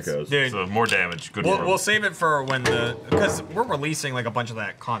 okay, there it goes. Dude, So more damage. Good. we'll save it for when because we're releasing like a bunch of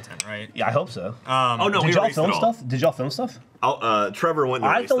that content, right? Yeah, I hope so. Oh no, we Did y'all erased it film all. stuff? Did y'all film stuff? Trevor went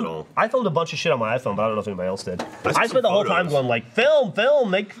and erased it all. I filmed a bunch of shit on my iPhone, but I don't know if anybody else did. I some spent the whole time photos. going like,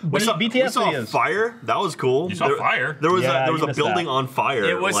 film, make We saw BTS a videos. fire. That was cool. You saw fire? There was Yeah, there was you a missed building that. on fire.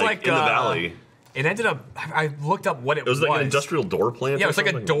 It was like, in the valley. It ended up. I looked up what it was. It was like an industrial door plant. Yeah, it or was like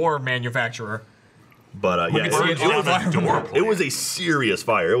a something. door manufacturer. But yeah, could see it on the door. it was a serious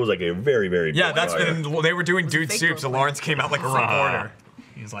fire. It was like a very Yeah, big that's fire. when they were doing Dude fake Soup, so door Lawrence came out like a reporter.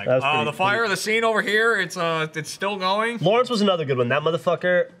 He's like, That was pretty- the fire, the scene over here, it's still going. Lawrence was another good one. That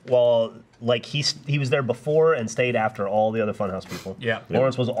motherfucker, well, like he was there before and stayed after all the other Funhouse people. Yeah.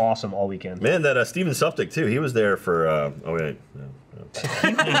 Lawrence was awesome all weekend. Man, that Steven Suptic too. He was there for. Oh wait, no.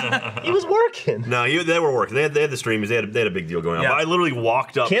 He was working. No, they were working. They had the streamers. They had a big deal going on. Yeah. But I literally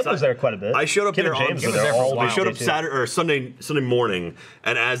walked up. Kid was there quite a bit. I showed up Kid there and on. James He was was there there for a all while. I showed up day, too. Saturday or Sunday morning,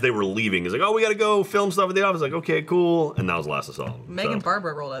 and as they were leaving, he's like, "Oh, we got to go film stuff at the office." Like, okay, cool. And that was the last I saw him. Meg and so.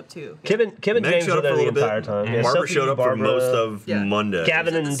 Barbara rolled up too. Kim and Meg James showed were up there for a the little entire bit. time. Yeah, Barbara Sophie, showed up for Barbara, most of Yeah. Monday.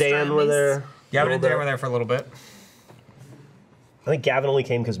 Gavin and The Dan were Stymies. there. Gavin and Dan were there for a little bit. I think Gavin only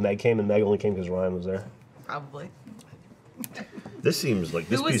came because Meg came, and Meg only came because Ryan was there. Probably. This seems like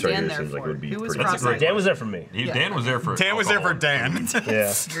this Who was piece right Dan here there seems like for? it would be Who was pretty. That's a great Dan was there for me. Yeah. Dan was there for. Dan was there for alcohol. Dan.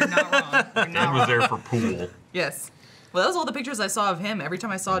 Yeah. You're not wrong. You're Dan not was wrong. there for pool. Yes. Well, that was all the pictures I saw of him. Every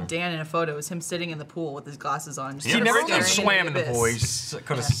time I saw Dan in a photo, it was him sitting in the pool with his glasses on. Just He sort of never staring even into swam in the abyss. pool. He just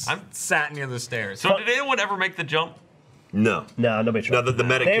could have sat near the stairs. So did anyone ever make the jump? No. No, nobody No, tried. the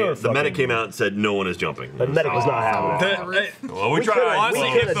medic They were the medic fucking- came out and said no one is jumping. The medic was not having it. On the roof. Well, we We tried. could've- Honestly, we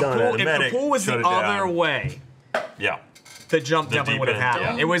if could've the done pool, it. if the Medic pool was shut the it down. other way, Yeah. the jump definitely deep would have end,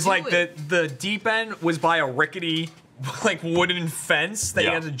 happened. yeah. It was Don't like do the deep end was by a rickety, like wooden fence that you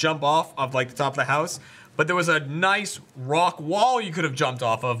Yeah. had to jump off of like the top of the house. But there was a nice rock wall you could have jumped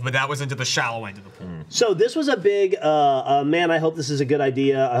off of, but that was into the shallow end of the pool. So this was a big, man, I hope this is a good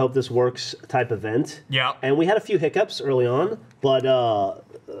idea. I hope this works type event. Yeah. And we had a few hiccups early on, but For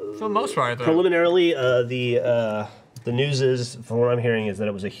the most part, though. preliminarily, the news is, from what I'm hearing, is that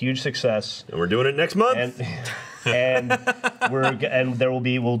it was a huge success, And we're doing it next month. and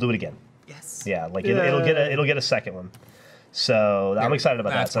we'll do it again. Yes. Yeah, like it'll get a second one. So I'm excited about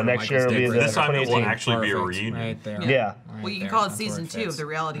that. That's So one of next year Michael's will be the favorites. This time it will 2018. actually be a Perfect. reunion. Right there. Yeah. Well, you can there. call it That's where season 2 fits. of the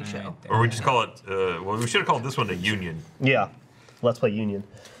reality Right show. there. Or we just call it, well, we should have called this one a union. Yeah. Let's play Union.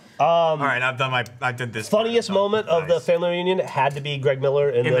 All right, I did this. part. Funniest moment of the Nice. family reunion had to be Greg Miller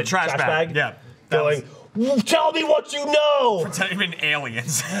in in the trash bag. Yeah. that going, tell me what you know! Not even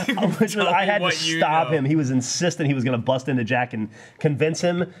aliens. I had to stop him. He was insistent he was going to bust into Jack and convince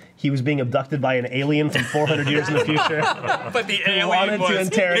him he was being abducted by an alien from 400 years in the future. But the wanted alien to was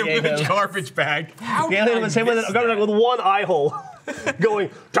interrogate in the him. garbage bag. How The alien was him with one eye hole, going,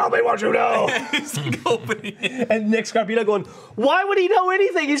 tell me what you know! And Nick Scarpino going, why would he know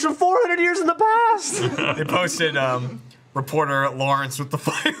anything? He's from 400 years in the past! They posted reporter Lawrence with the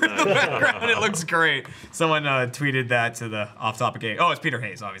fire in the background. It looks great. Someone tweeted that to the off-topic game. Oh, it's Peter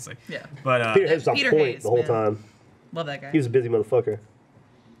Hayes, obviously. Yeah. But Peter Hayes was on Peter point Hayes, the whole man. time. Love that guy. He was a busy motherfucker.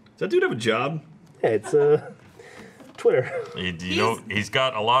 Does that dude have a job? Yeah, it's Twitter. You know, he's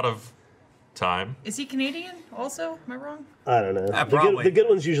got a lot of time. Is he Canadian also? Am I wrong? I don't know. Probably. The good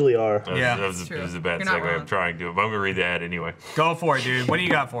ones usually are. Yeah, that was, true. it was a bad You're not segue. I'm wrong. trying to, but I'm going to read the ad anyway. go for it, dude. What do you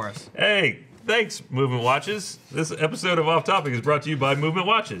got for us? Hey, thanks, Movement Watches. This episode of Off Topic is brought to you by Movement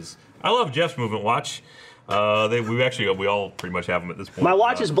Watches. I love Jeff's Movement Watch. We all pretty much have them at this point. My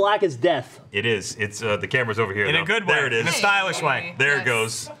watch is black as death. It is. It's the camera's over here. In though. a good way. There it is. In a stylish way. There Yes. it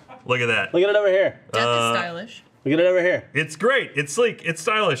goes. Look at that. Look at it over here. Death is stylish. Look at it over here. It's great. It's sleek. It's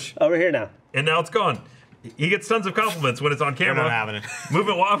stylish. Over here now. And now it's gone. He gets tons of compliments when it's on We're camera. not having it.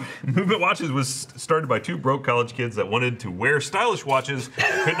 Movement Watches was started by two broke college kids that wanted to wear stylish watches,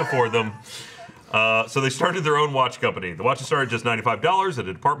 couldn't afford them. So they started their own watch company. The watches started just $95 at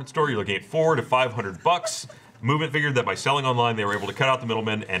a department store. You're looking at $400 to $500. Movement figured that by selling online, they were able to cut out the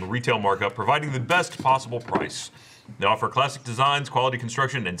middlemen and retail markup, providing the best possible price. They offer classic designs, quality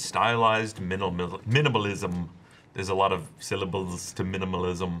construction, and stylized minimalism. There's a lot of syllables to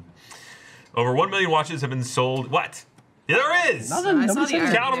minimalism. Over 1 million watches have been sold. What? Yeah, there is. I saw the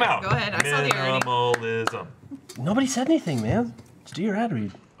irony Count them there. out. Go ahead. I saw the irony. Minimalism. Nobody said anything, man. Just do your ad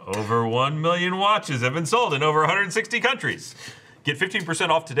read. Over 1 million watches have been sold in over 160 countries. Get 15%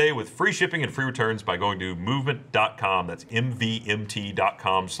 off today with free shipping and free returns by going to movement.com. That's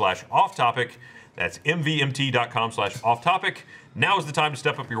mvmt.com/off-topic. That's mvmt.com/off-topic. Now is the time to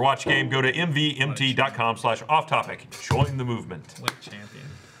step up your watch game. Go to mvmt.com/off-topic. Join the movement. What a champion.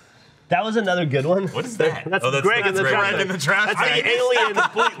 That was another good one. What is that? That's, Oh, that's Greg in the Greg trash in bag. the trash That's bag. the alien.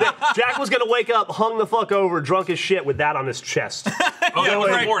 Jack was gonna wake up, hung the fuck over, drunk as shit with that on his chest. Oh, that was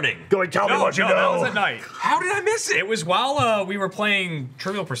Greg. the morning. Going, tell me what you That know. was at night. How did I miss it? It was while we were playing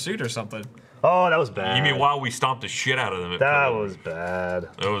Trivial Pursuit or something. Oh, that was bad. You mean while we stomped the shit out of them? that was bad.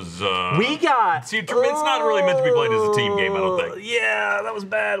 That was. We got. See, it's not really meant to be played as a team game, I don't think. Yeah, that was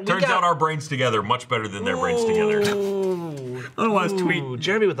bad. Turns out our brains together much better than their brains together. I don't know why this tweet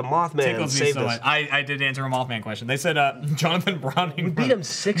Jeremy with the Mothman tickles me saved so us. much. I did answer a Mothman question. They said Jonathan Browning. We beat him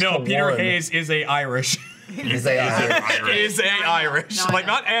 6-1. No, Peter Hayes is a Irish. Is they are. Is a Irish. No, I Like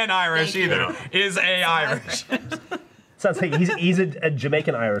know. not an Irish Thank you. either. Is a Irish. Sounds like he's a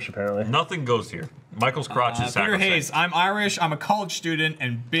Jamaican Irish apparently. Nothing goes here. Michael's crotch is Peter sacrosanct. Hayes, I'm Irish, I'm a college student,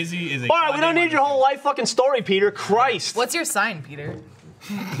 and busy is a All right, we don't need your whole life fucking story, Peter. Christ. What's your sign, Peter?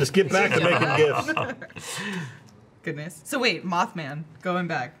 Just get back to making gifts. Goodness. So wait, Mothman. Going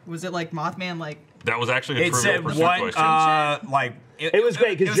back, was it like Mothman? Like That was actually a It Trivial said Pursuit what, question. It was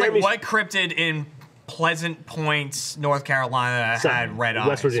great, 'cause it was Jeremy's- like what cryptid in Pleasant Point, North Carolina had red eyes?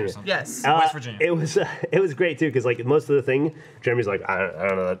 West Virginia. Or something? yes. West Virginia. It was great too because like most of the thing, Jeremy's like I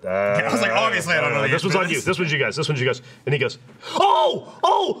don't know that. I was like, obviously I don't know. the This answer one's to on you. this. This one's you guys. This one's you guys. And he goes,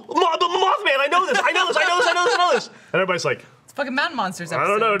 the Mothman. I know this. I know this. And everybody's like, It's fucking Mountain Monsters I episode.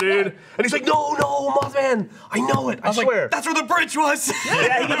 don't know, dude. And he's like, no, Mothman. I know it. I was like, swear. that's where the bridge was.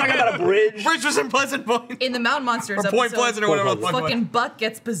 Yeah, he kept talking about a bridge. Bridge was in Pleasant Point. In the Mountain Monsters Or episode, Point Pleasant or whatever the fuck it was. fucking Buck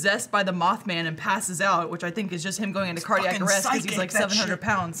gets possessed by the Mothman and passes out, which I think is just him going into cardiac fucking arrest because he's psychic, like that 700 shit.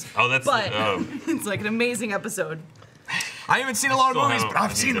 pounds. Oh, that's But oh. it's like an amazing episode. I haven't seen a lot of Still movies, haven't- but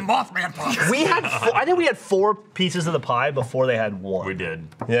I've seen the Mothman puppet. We had, I think we had 4 pieces of the pie before they had 1. We did.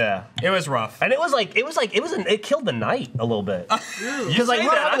 Yeah. It was rough. And it killed the night a little bit. Because like say we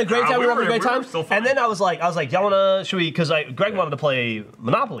were that. having a great time, we were having a great time. still fine. And then I was like, y'all wanna, should we? Because Greg wanted to play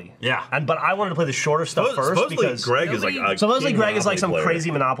Monopoly. Yeah. But I wanted to play the shorter stuff first Supposedly because Greg is like Nobody- a supposedly king Greg is like some Monopoly player.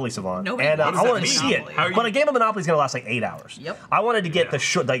 crazy Monopoly savant. Nobody And wants I that wanted to see it. Monopoly. How you- But a game of Monopoly is gonna last like 8 hours. Yep. I wanted to get the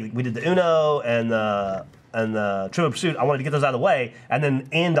short, like we did the Uno and the Trivial Pursuit. I wanted to get those out of the way and then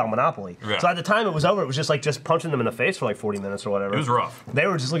end on Monopoly. Yeah. So at the time it was over, it was just punching them in the face for like 40 minutes or whatever. It was rough. They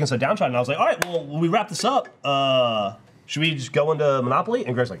were just looking so downtrodden. I was like, all right, well, when we wrap this up, should we just go into Monopoly?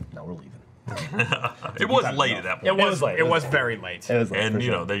 And Greg's like, no, we're leaving. It was late at that point. It was. was late. It was very late. It was like, And for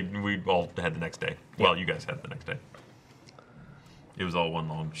you sure. know, we all had the next day. Well, you guys had the next day. It was all one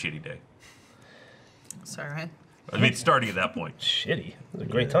long shitty day. Sorry, Ryan. I mean, starting at that point. Shitty. It was a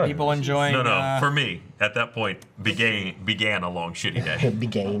great time. People enjoying. No, for me, at that point, began a long shitty day.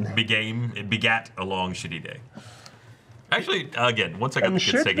 Began. It begat a long shitty day. Actually, again, once I got And the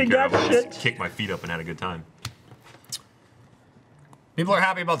kids shit taken care of, begat I just shit. kicked my feet up and had a good time. People are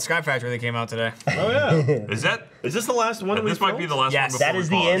happy about Sky Factory that came out today. Oh yeah. Is Is this the last one? this might be the last Yes. one before That we is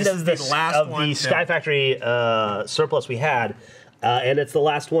the pause. end of This is the last one, the Sky yeah. Factory surplus we had. And it's the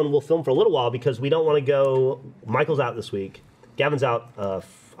last one we'll film for a little while because we don't want to go. Michael's out this week. Gavin's out, I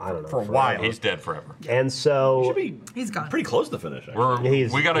don't know. For a while. He's dead forever. And so. Should be He's gone. pretty close to finish. Actually.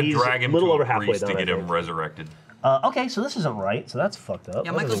 We got to he's drag him a little to over a halfway priest done, to I get him think. resurrected. Okay, so this isn't right. So that's fucked up.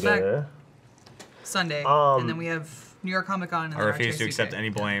 Yeah, That Michael's doesn't go back. there. Sunday, and then we have New York Comic Con. I refuse to accept any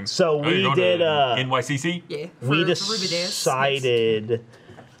blame. So Oh, you're we going did. to NYCC? Yeah. We for Ruby Days. decided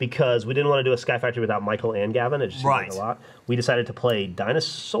because we didn't want to do a Sky Factory without Michael and Gavin. It just seemed like Right. a lot. We decided to play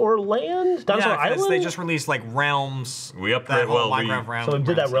Dinosaur Land, Dinosaur Yeah, 'cause Island. they just released like Realms. We upgrade- that whole well, we- Minecraft Realms. so we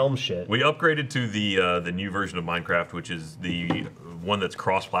did that realm shit. We upgraded to the new version of Minecraft, which is the one that's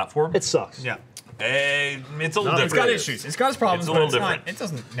cross-platform. It sucks. Yeah. It's a little It's got different. issues. It's got its problems, It's a but little not, it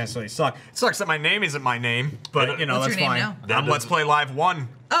doesn't necessarily suck. It sucks that my name isn't my name, but you know, What's that's your name fine. now? That I'm Let's doesn't- Play Live 1.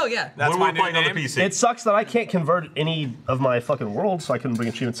 Oh yeah. That's when my we're new playing on the name. PC. It sucks that I can't convert any of my fucking worlds, so I couldn't bring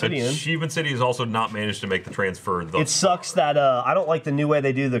Achievement City in. Achievement City has also not managed to make the transfer. It sucks that I don't like the new way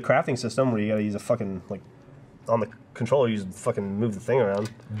they do the crafting system, where you gotta use a fucking like on the controller, you just fucking move the thing around.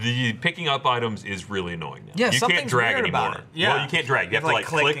 The picking up items is really annoying now. Yeah, you can't something's drag weird anymore. about it. Yeah. Well, you can't drag. You have to like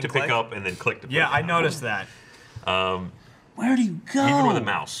click to pick up and then click to put Yeah, it I down. noticed that. Where do you go? Even with a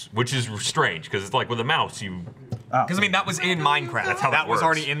mouse, which is strange because it's like with a mouse you. Because I mean, that was in Minecraft. That's how that it was works.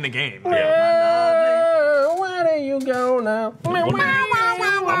 already in the game. Yeah. Where do you go now?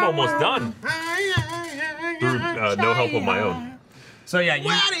 I'm almost done. Through no help of my own. So yeah,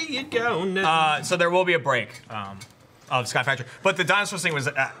 you, do you go now? so there will be a break of Sky Factory, but the dinosaurs thing was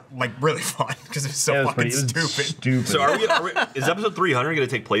like really fun because it was so It was fucking pretty it was stupid. stupid. So is episode 300 going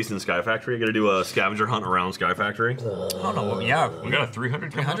to take place in Sky Factory? Going to do a scavenger hunt around Sky Factory? I don't know. Yeah, We got a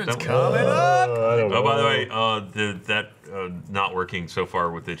 300 coming up, 300's don't we? coming up. I don't know. Oh, by the way, that not working so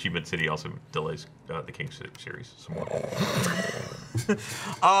far with the Achievement City also delays the King series somewhat.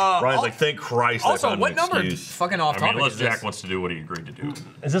 Ryan's like, thank Christ. I Also, found what an number? excuse. Fucking off I topic. mean, unless is Jack this? wants to do what he agreed to do.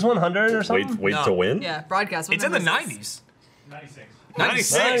 Is this 100 or something? Wait No. to win? Yeah. Broadcast. What It's in the number is this? 90s. 96.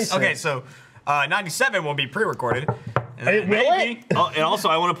 96. 96. Okay, so 97 will be pre-recorded. Will Maybe. it? Oh, and also,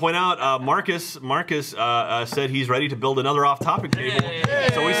 I want to point out, Marcus said he's ready to build another off-topic table.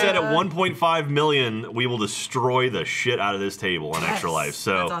 So we said at 1.5 million, we will destroy the shit out of this table on Extra Life.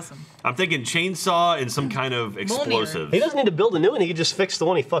 So That's awesome. I'm thinking chainsaw and some kind of explosives. He doesn't need to build a new one. He can just fix the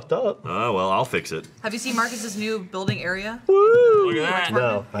one he fucked up. Oh, well, I'll fix it. Have you seen Marcus's new building area? Look at that.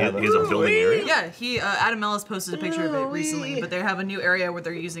 No, I He haven't. has a building area? Yeah, Adam Ellis posted a picture of it recently, but they have a new area where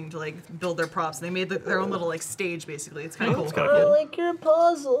they're using to like build their props. They made their own little like stage basically. It's kind of cool. It's kind of cool. like your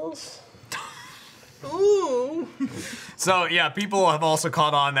puzzles. Ooh. So yeah, people have also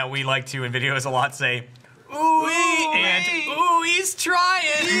caught on that we like to in videos a lot say, "Ooh, and ooh, he's trying."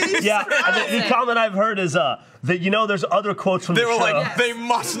 Yeah, and the comment I've heard is that there's other quotes from They the were show. like, Yes. they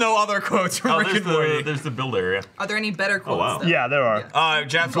must know other quotes from Oh, Rick and Morty. there's the build area. Are there any better quotes? wow. though? Yeah, there are.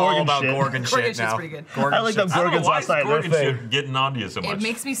 Jeff's all Gorgon about shit. Gorgon Gorgon shit shit's now. pretty good. Gorgon I like them shit's- I don't know Gorgons why last is night. They're Gorgon thing. shit getting on to you so much. It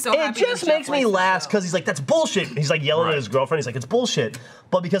makes me so It happy. just that Jeff makes me likes the laugh show. because he's like, that's bullshit. He's like yelling Right. at his girlfriend. He's like, it's bullshit.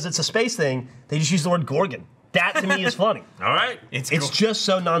 But because it's a space thing, they just use the word Gorgon. That to me is funny. All right. It's just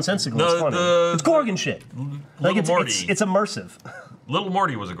so nonsensical. The- it's funny. the- It's Gorgon shit. Like it's Morty. it's immersive. Little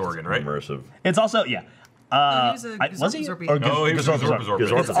Morty was a Gorgon, right? Immersive. It's also yeah. No, he was a Was he? Gazorpian. Or No, he was Gazorp, Gazorp, Gazorp.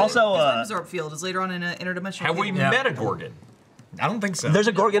 Gazorp. It's also Absorb Field is later on in an interdimensional. Have we field. met a Gorgon? I don't think so. there's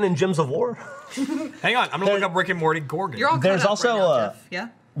a Gorgon in Gems of War. Hang on, I'm gonna look up Rick and Morty Gorgon. You're all There's caught up also, right now, Jeff. Yeah.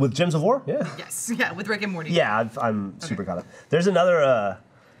 With Gems of War? Yeah. Yes, yeah, with Rick and Morty. Yeah, I'm super caught up. There's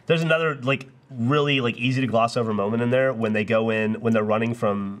another like really like easy to gloss over moment in there when they go in when they're running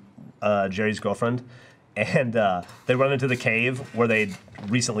from Jerry's girlfriend, and they run into the cave where they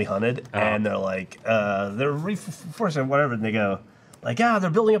recently hunted, and they're like they're reinforcing whatever, and they go like, they're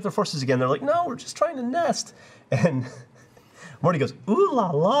building up their forces again. They're like, no, we're just trying to nest, and Morty goes, ooh la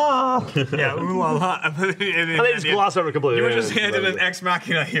la. Yeah, ooh la la. And they just gloss over completely. You were just handed an ex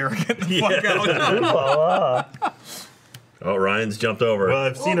machina here. Get the fuck out. Ooh la la. Oh, Ryan's jumped over. Well,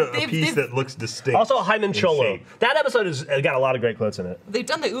 I've seen Well, a piece that looks distinct. Also, Hyman Cholo. shape. That episode has got a lot of great quotes in it. They've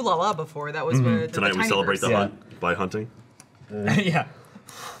done the ooh la la before. That was where the Tonight we celebrate the Tinyverse. hunt by hunting. Yeah.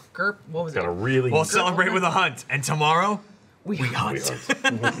 Gerp, what was it? Got a really. We'll celebrate with a hunt. And tomorrow, We hunt.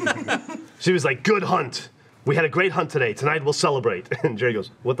 She was like, good hunt. We had a great hunt today. Tonight we'll celebrate. And Jerry goes,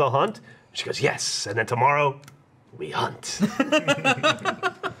 with the hunt? She goes, yes. And then tomorrow, we hunt.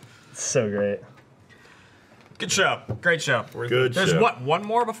 So great. Good show. Great show. Good There's show. what, one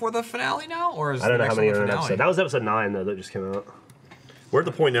more before the finale now? Or is I don't the know how next many one are in the an finale? episode. That was episode 9, though, that just came out. We're at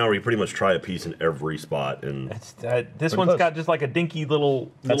the point now where you pretty much try a piece in every spot, and This one's close. got just like a dinky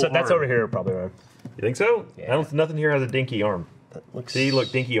little. That's arm. over here, probably, Ryan. You think so? Yeah. I don't. Nothing here has a dinky arm. Looks... See, look,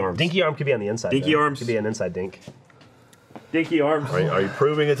 dinky arms. Dinky arm could be on the inside. Dinky though. arms. Could be an inside dink. Dinky arms. are you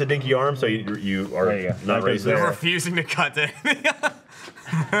proving it's a dinky arm? So you are There you go. not That goes racist? there. They're refusing to cut it.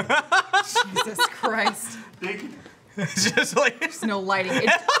 Jesus Christ. It's just like There's no lighting.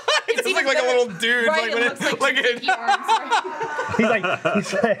 It's just even like a better- little dude. Right, like, it looks like, like two dinky arms. Right?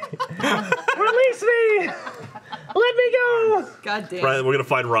 He's like, release me! Let me go! God damn. Ryan, we're gonna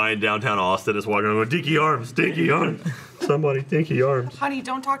find Ryan downtown Austin, just walking around going, dinky arms, dinky arms. Somebody, dinky arms. Honey,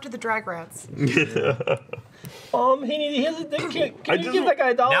 don't talk to the drag rats. He has a dinky. Can you give that guy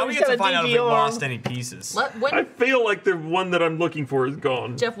a dollar? now we He's get got to a find out if dinky we arm. lost any pieces. I feel like the one that I'm looking for is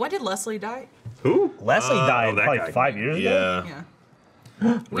gone. Jeff, when did Leslie die? Who? Leslie died that probably guy. 5 years ago. Yeah.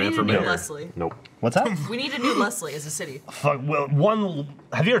 Yeah. We Ran need for a new mayor. Leslie. Nope. What's that? We need a new Leslie as a city. Fuck, well, one.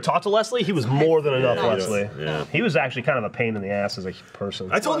 Have you ever talked to Leslie? He was more than enough, No. Leslie. Yeah. He was actually kind of a pain in the ass as a person.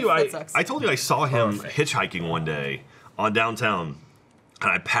 I told Well, you that sucks. I told you I saw him hitchhiking one day on downtown,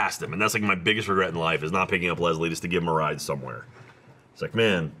 and I passed him, and that's like my biggest regret in life is not picking up Leslie just to give him a ride somewhere. It's like,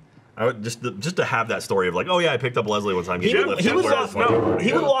 man, I would just to have that story of like, oh yeah, I picked up Leslie one time. He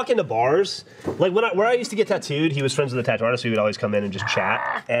would walk into bars. Like where I used to get tattooed, he was friends with the tattoo artist, so he would always come in and just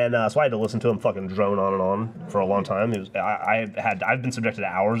chat. And so I had to listen to him fucking drone on and on for a long time. It was, I've been subjected to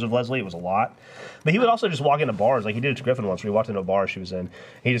hours of Leslie. It was a lot. But he would also just walk into bars. Like he did it to Griffin once, where he walked into a bar she was in.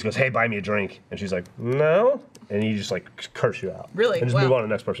 He just goes, hey, buy me a drink. And she's like, no. And he just like curse you out. Really? And just Wow. move on to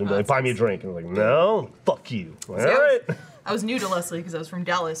the next person. And be Oh, like, that buy me a sucks. drink. And I'm like, no, fuck you. All See, right. I was new to Leslie because I was from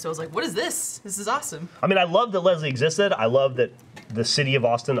Dallas, so I was like, what is this? This is awesome. I mean, I love that Leslie existed. I love that the city of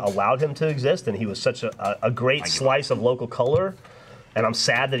Austin allowed him to exist, and he was such a great slice of local color. And I'm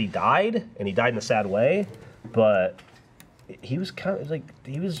sad that he died, and he died in a sad way. But he was kind of like,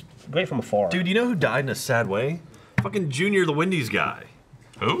 he was great from afar. Dude, you know who died in a sad way? Fucking Junior the Wendy's guy.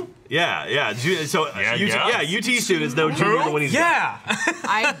 Who? Yeah. So yeah. UT students know Junior the Wendy's guy. Yeah.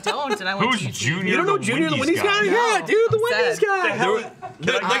 I don't, and I went Who's to UT. Junior? You don't know Junior the Wendy's guy? No, Yeah, dude, the I'm Wendy's sad.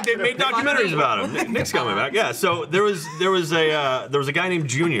 guy. They made documentaries about him. Nick's coming back. Yeah. So there was a guy named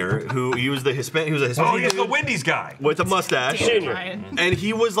Junior who he was a Hispanic Oh, he's the dude Wendy's guy. with a mustache. Damn it, Ryan. And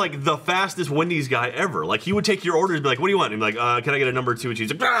he was like the fastest Wendy's guy ever. Like he would take your orders and be like, "What do you want?" And he'd be like, "Can I get a number 2?" And she's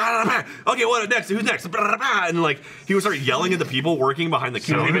like, "Blah, blah, blah. "Okay, what next? Who's next?" Blah, blah, blah. And like he would start yelling at the people working behind the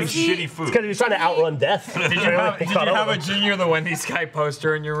counter. Even shitty food. Because he was trying to outrun death. Did you have a Junior the Wendy's guy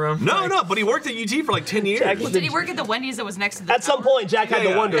poster in your room? No, but he worked at UT for like 10 years. Did he work at the Wendy's that was next to the At some tower? point, Jack had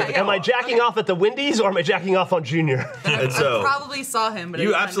Yeah, to wonder, yeah. am I jacking off at the Wendy's or am I jacking off on Junior? And so Probably saw him, but I you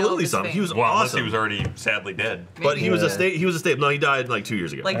did not know absolutely of his saw him. fame. He was Well, unless awesome. he was already sadly dead. But he was a Yeah. state. He was a state. No, he died like 2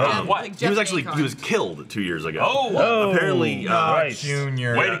 years ago. Like, Um, Jeff, like he Jeff was actually Akon. he was killed 2 years ago. Oh, apparently. Right.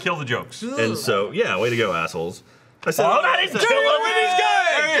 Junior. way to kill the jokes. And so yeah, way to go, assholes. I said, Oh, that is I said, Junior the Wendy's guy.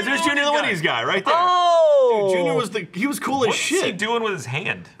 There he is. There's Junior the Wendy's guy right there. Oh! Dude, Junior was cool as What's he shit. doing with his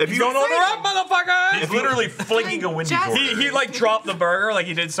hand? If He's you going on the run, motherfucker! He's literally flinging a Wendy's Jazz- order. He like dropped the burger like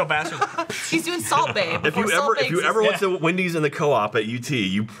he did so fast. He's doing Salt Bae. If you ever went to Wendy's in the co-op at UT,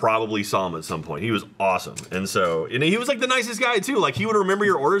 you probably saw him at some point. He was awesome, and he was like the nicest guy too. Like he would remember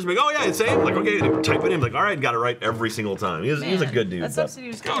your orders, and be like, "Oh yeah, it's same." Like okay, and type it in, like, "All right, got it right every single time." He was a good dude. That but- subsidy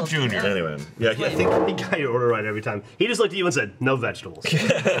was Go cool. Junior. Anyway, yeah, I think He got your order right every time. He just looked at you and said, no vegetables.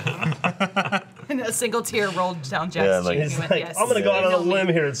 And a single tear rolled down Yeah, Jack's like- cheek. He's He went, like, yes. I'm going to go out on a No meat. limb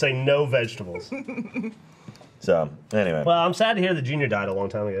here and say no vegetables. so. Anyway, Well, I'm sad to hear that Junior died a long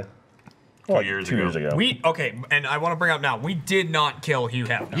time ago. Like 2 2 years ago. And I want to bring up now, we did not kill Hugh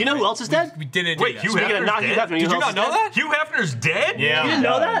Hefner. You know who else is dead? We didn't do Wait, that. Hugh Speaking of Hefner's not Hugh dead? Hefner, Did you not know that? Hugh Hefner's dead? Yeah. You didn't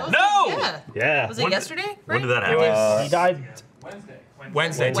know that? No! Yeah. Yeah. Was it When- yesterday? When did that It happen? was He died.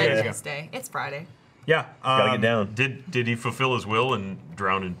 Wednesday, 2 days ago. Wednesday. It's Friday. Yeah. Gotta get down. Did he fulfill his will and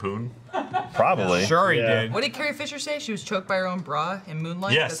drown in poon? Probably. Sure he Yeah. did. What did Carrie Fisher say? She was choked by her own bra in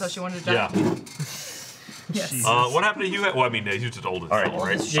Moonlight? Yes. That's how she wanted to die? Yeah. Yes. What happened to Hugh? Well, I mean, he was just old as All right. hell,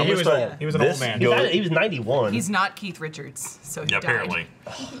 right? Yeah, he was old. He was an This old man. goes- He was 91. He's not Keith Richards, so he Yeah, died. apparently.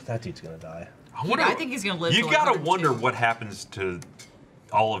 That dude's gonna die. I think he's gonna live. You till gotta 102. wonder what happens to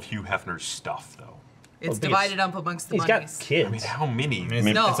all of Hugh Hefner's stuff, though. It's Well, divided up amongst the He's got bunnies. kids. I mean, how many? It's,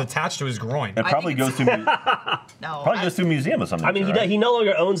 No. it's attached to his groin. It probably think goes to No, probably goes to a museum or something. I mean, right? he no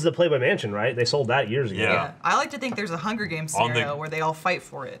longer owns the Playboy Mansion, right? They sold that years ago. Yeah. yeah. I like to think there's a Hunger Games On the- scenario where they all fight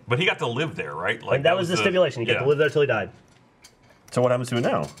for it. But he got to live there, right? Like And that was the stipulation. He got to live there till he died. So what happens to it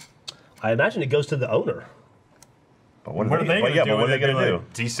now? I imagine it goes to the owner. But What are they well, gonna yeah, do but what are with they it? gonna Be do?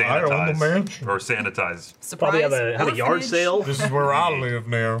 like, Desanitize mansion. or sanitize. Surprise. Probably have a yard orphanage. sale. This is where I live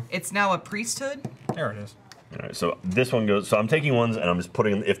now. It's now a priesthood. There it is. All right, so this one goes. So I'm taking ones and I'm just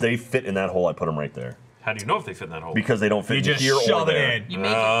putting. If they fit in that hole, I put them right there How do you know if they fit in that hole? because they don't fit You in just here or shove it there. in. You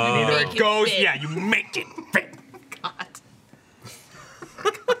make it. Either make it goes, fit. yeah, you make it fit. God.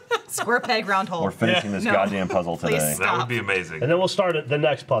 Square peg, round hole. We're finishing this No. goddamn puzzle Please today. stop. That would be amazing. And then we'll start the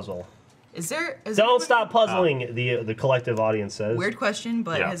next puzzle. Is there? Is Don't anyone- stop puzzling, the collective audience says. Weird question,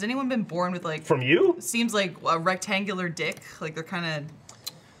 but Yeah. has anyone been born with like? From you? Seems like a rectangular dick. Like they're kind of.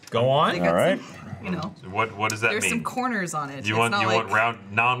 Go on. They got All right. some, you know. What does that There's some mean? corners on it. You It's want not like round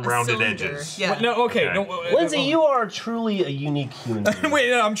non-rounded cylinder. edges. Yeah. No, okay. Okay. No, Lindsay, you are truly a unique human being. Wait,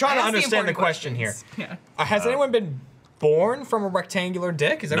 no, I'm trying to I asked understand the important question here. questions. Yeah. Has anyone been born from a rectangular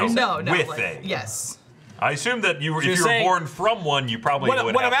dick? Is that No. what you're saying? No, With like, a. yes. I assume that if you were saying- born from one, you probably would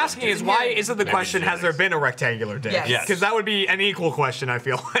What I'm have asking one is too. why isn't the Maybe question, has there genetics. been a rectangular dick? Yes. Yes. Because that would be an equal question, I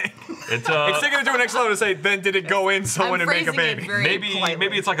feel like. It's It's taking it to the next level to say, then did it go in someone I'm and make a phrasing it baby? very politely.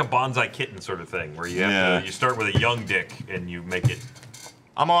 maybe it's like a bonsai kitten sort of thing where you have Yeah. to, you start with a young dick and you make it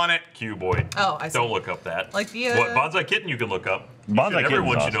I'm on it. cuboid. Oh, I see. Don't look up that. Like the, what bonsai kitten you can look up. Bonsai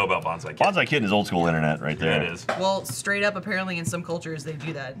Everyone kitten's should know about bonsai kitten. Bonsai Kitten is old school internet right Yeah, there. it is. Well, straight up, apparently in some cultures they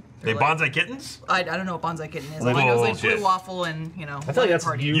do that. They They're like- bonsai kittens? I don't know what bonsai kitten is. Well, All I know is like bullshit. blue waffle and you know. I feel like that's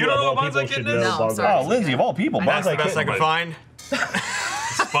party. you, You don't of know all what people Bonsai should Kitten is? know. No, I'm Bonsai. sorry. Oh, Lindsay, of all people, That's the Bonsai best I Kitten. can find.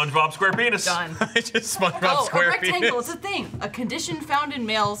 SpongeBob SquarePenis. Done. Just SpongeBob Oh, a Square rectangle. penis. It's a thing. A condition found in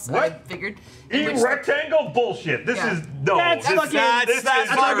males. I What? figured. in which Rectangle bullshit. This Yeah. is no. That's this, fucking- That's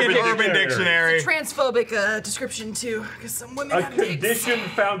fucking Urban Urban Dictionary. Dictionary. transphobic description too, because some women a have dicks. condition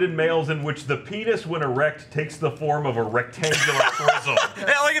found in males in which the penis, when erect, takes the form of a rectangular prism.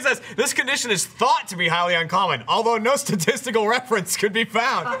 Yeah, like it says, this condition is thought to be highly uncommon, although no statistical reference could be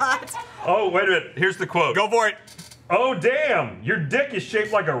found. Oh, wait a minute. Here's the quote. Go for it. Oh, damn. Your dick is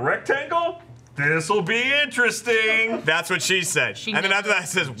shaped like a rectangle? This'll be interesting. That's what she said. She and then never- after that it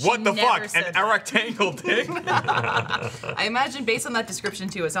says, she what the never fuck? said An that. rectangle dick? I imagine based on that description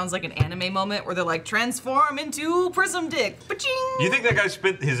too, it sounds like an anime moment where they're like transform into prism dick. Ba-ching! You think that guy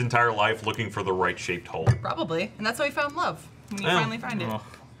spent his entire life looking for the right shaped hole? Probably, and that's how he found love when you Yeah. finally find it.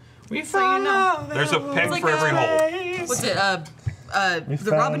 We So you know. There's a peg It's like for every hole. What's it?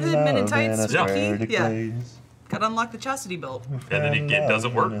 The Robin Hood Men in Tights. Yeah. Key? Yeah. Gotta unlock the chastity belt. And then it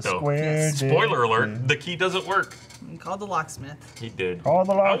doesn't work though. Spoiler alert, the key doesn't work. And called the locksmith. He did. Call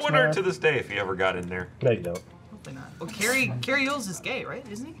the I wonder locksmith. to this day if he ever got in there. No, you don't. Hopefully not. Well, Carrie Yules is gay, right?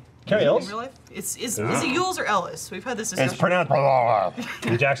 Isn't he? Carrie In Yules? real life? Is it Yules or Ellis? We've had this It's discussion. pronounced. Blah,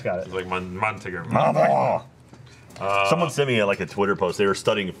 Jack's got it. It's like Montague. blah, blah. Someone sent me like a Twitter post. They were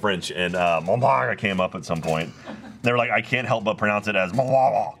studying French, and Montmartre came up at some point. They were like, I can't help but pronounce it as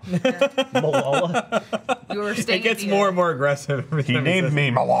Malala. Malala. We were It staying gets at the, more and more aggressive. every He time named says me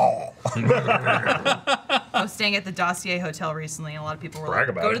Malala. I was staying at the Dossier Hotel recently, and a lot of people were Brag like,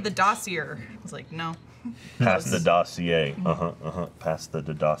 about "Go it. to the Dossier." I was like, "No." Pass the dossier. Pass the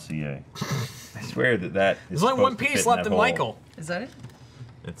dossier. I swear that There's only one piece left in Michael. Is that it?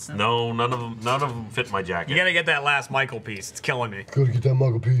 It's no, none of them fit my jacket. You gotta get that last Michael piece. It's killing me. Gotta get that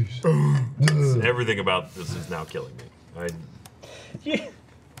Michael piece. Everything about this is now killing me.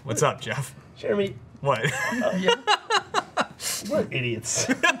 What's up, Jeff? Jeremy, What? we're idiots.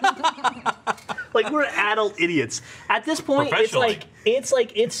 Like, we're adult idiots. At this point, it's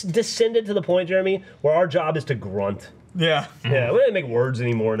like it's descended to the point, Jeremy, where our job is to grunt. yeah. Yeah, we don't make words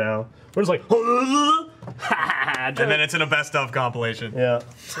anymore now. We're just like, And then it's in a best of compilation. yeah.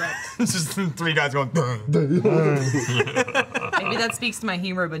 It's just three guys going. Hey, Maybe that speaks to my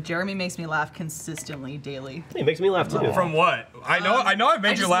humor, but Jeremy makes me laugh consistently, daily. It makes me laugh too. From what? I know I've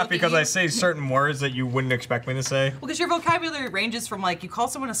made you just laugh look at because you. I say certain words that you wouldn't expect me to say. Well, because your vocabulary ranges from like you call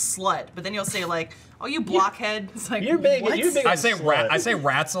someone a slut, but then you'll say like, "Oh, you blockhead." It's like You're big. What? You're big. I say I say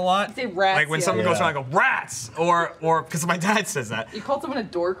rats a lot. You say rats, Like when yeah. someone goes Yeah. around, I go rats, or because my dad says that. You called someone a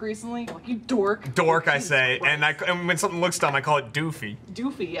dork recently? Like, you dork. Dork, I Jesus say, Christ. and when something looks dumb, I call it doofy.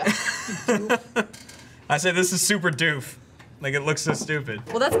 Doofy, yeah. Doof. I say this is super doof. Like it looks so stupid.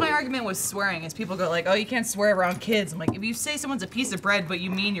 Well, that's my argument with swearing. Is people go like, "Oh, you can't swear around kids." I'm like, if you say someone's a piece of bread, but you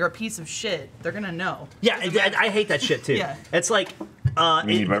mean you're a piece of shit, they're gonna know. Yeah, I hate that shit too. Yeah. It's like,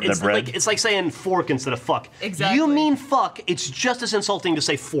 mean it's the bread? like it's like saying fork instead of fuck. Exactly. You mean fuck? It's just as insulting to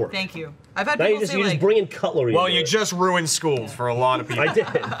say fork. Thank you. I've had Now people you just say you like, just bring in cutlery. Well, into you it. just ruined school for a lot of people. I did.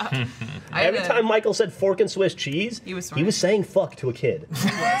 I Every had a- time Michael said fork and Swiss cheese, He was saying fuck to a kid.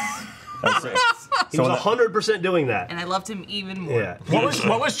 He So was 100% doing that. and I loved him even more. Yeah.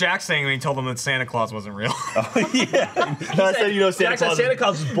 What was Jack saying when he told them that Santa Claus wasn't real? I said, you know, Santa Jack said Claus. Santa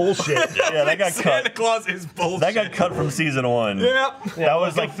Claus is bullshit. Yeah, that got Santa cut. Claus is bullshit. That got cut from season 1. Yep. That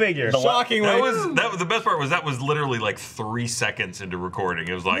was Go like figure. the la- Shockingly. That was the best part. That was literally like 3 seconds into recording.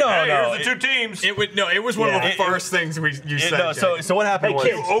 It was like, No, hey, no, here's the 2 teams. It was one of the first things you said. No, so Jack. what happened Hey, was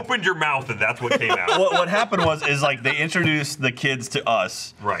kids. You opened your mouth and that's what came out. what happened was like they introduced the kids to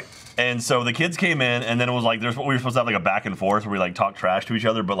us. Right. And so the kids came in, and then it was like we were supposed to have like a back and forth where we like talk trash to each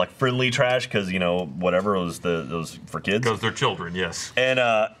other, but like friendly trash because you know whatever it was for kids. Because they're children, yes. And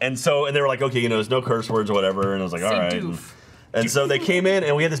they were like, okay, you know, there's no curse words or whatever, and I was like, all Say right. doof. And so they came in,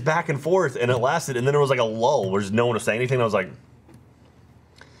 and we had this back and forth, and it lasted, and then there was like a lull where no one was saying anything. And I was like,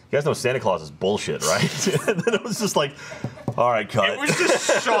 you guys know Santa Claus is bullshit, right? And then it was just like, all right, cut. it was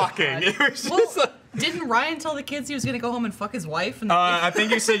just shocking. It was just. Well, didn't Ryan tell the kids he was gonna go home and fuck his wife? And I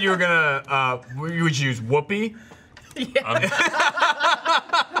think you said you were gonna. You would use whoopee.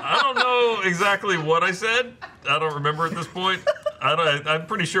 I don't know exactly what I said. I don't remember at this point. I'm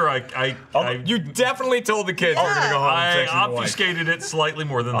pretty sure I You definitely told the kids you were gonna go home and I sex with your wife. obfuscated it slightly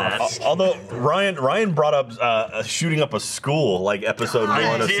more than that. Although Ryan brought up shooting up a school, like episode God. 1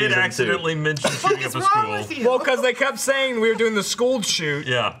 I of did season 2. accidentally mention shooting up a wrong school. with you? Well, because they kept saying we were doing the school shoot.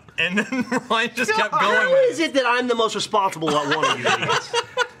 Yeah. And then Ryan just kept going How with is it that I'm the most responsible at one of you idiots?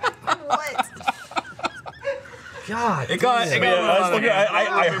 What? God. it. Got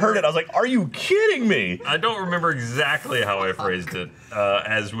I heard it. I was like, "Are you kidding me?" I don't remember exactly how I phrased it,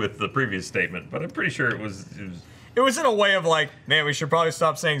 as with the previous statement, but I'm pretty sure it was It was in a way of like, man, we should probably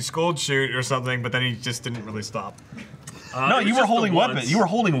stop saying school shoot or something, but then he just didn't really stop. No, it was you were just the holding once. weapons. You were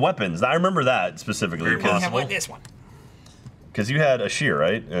holding weapons. I remember that specifically Very because possible. This one. you had a shear,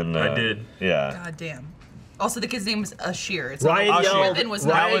 right? And I did. Yeah. God damn. Also, the kid's name was Ashir. It's Ryan not, yelled, weapon was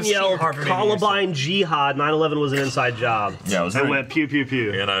not Ryan Ashir. yelled hard for me to Columbine Jihad, 9/11 was an inside job. Yeah, it was And very- went pew, pew,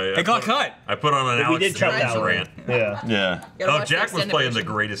 pew. And It got cut. I put on an We Alex did cut Jones that one. rant. Yeah. Yeah. Gotta Oh, watch the Jack was extended playing the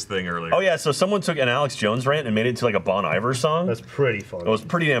version. greatest thing earlier. Oh yeah. So someone took an Alex Jones rant and made it into like a Bon Iver song. That's pretty funny. It was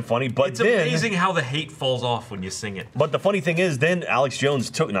pretty damn funny. But It's then, amazing how the hate falls off when you sing it. But the funny thing is, then Alex Jones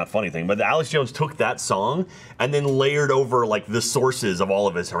took not funny thing, but Alex Jones took that song and then layered over like the sources of all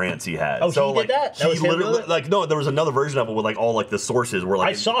of his rants he had. Oh, so, he did like, that? That He was him literally doing it? like no, there was another version of it with like all like the sources were like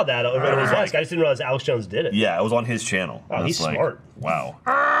I saw that over at his desk. I just didn't realize Alex Jones did it. Yeah, it was on his channel. Oh, And he's it's like, smart. Wow.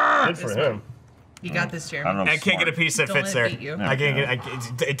 Good for him. You got this, I Jeremy. don't know. I can't get a piece that Don't fits let there. it beat you. I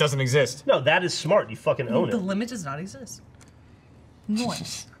can't get. It doesn't exist. No, that is smart. You fucking own The it. limit does not exist.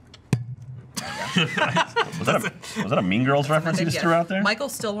 Noise. Was that a Mean Girls reference you just threw out there? Michael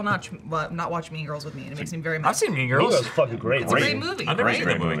still will not watch Mean Girls with me, and it makes me very mad. I've seen Mean Mean Girls. Girls is fucking great. It's a great movie, I've never right? seen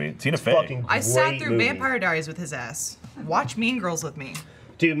Great that movie. movie. Tina Fey. Fucking I sat great through movie. Vampire Diaries with his ass. Watch Mean Girls with me.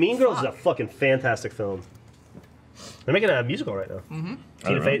 Dude, Mean Girls is a fucking fantastic film. They're making a musical right now.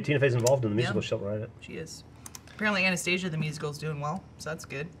 Mm-hmm. Tina Fey's involved in the musical. Yeah. She'll write it. She is. Apparently, Anastasia the musical is doing well, so that's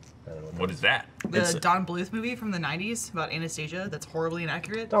good. What is that? The Don Bluth movie from the '90s about Anastasia that's horribly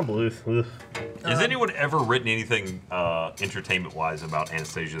inaccurate. Don Bluth. Ugh. Has anyone ever written anything entertainment-wise about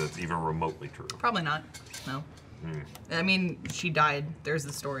Anastasia that's even remotely true? Probably not. No. I mean, she died. There's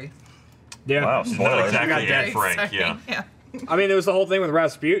the story. Yeah. Wow. Not spoiler. exactly dead. Anne Frank, Sorry. yeah. Yeah. I mean, there was the whole thing with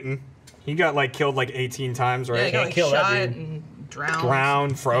Rasputin. He got like killed like 18 times, Yeah, right? he got like kill that shot dude. and drowned.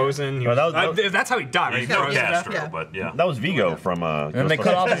 Drowned, frozen. He No, was- that was- that's how he died. Right? He's He no froze to death. Castro, Yeah. but yeah. That was Vigo from. And they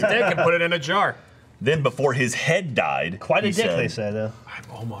cut off his dick and put it in a jar. Then before his head died, Quite a he dick, said, they say, though. I'm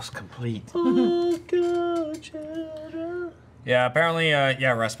almost complete. Yeah, apparently,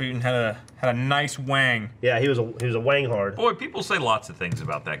 yeah, Rasputin had a nice wang. Yeah, he was a wang hard, Boy, people say lots of things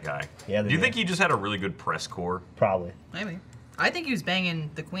about that guy. Yeah, they Do you do. think he just had a really good press corps? probably. Maybe. I think he was banging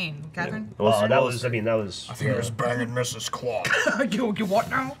the queen, Catherine. That was. I mean, that was. I think he was banging Mrs. Claus. you what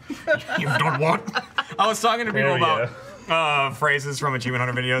now? You've done what? I was talking to people about phrases from Achievement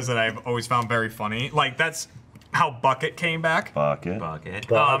Hunter videos that I've always found very funny. Like, that's how Bucket came back. Bucket.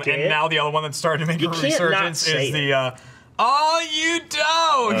 And now the other one that started to make a can't not resurgence say is the, oh, you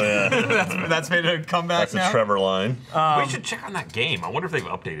don't! yeah. that's made a comeback That's now. a Trevor line. We should check on that game. I wonder if they've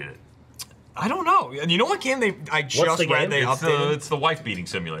updated it. I don't know. And you know what game I just the read game? they updated? It's the wife beating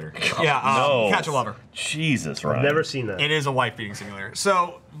simulator. Yeah, No. Catch a Lover. Jesus, right. I've never seen that. It is a wife beating simulator.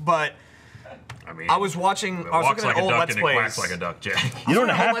 So, but I mean, I was watching. it I was walks looking like at a old duck Let's and it Plays. quacks like a duck, Jack. You don't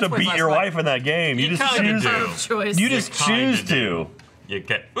Let's have to Plays beat last your night. wife in that game. You just kinda choose do. Out of choice. You just kinda choose to. You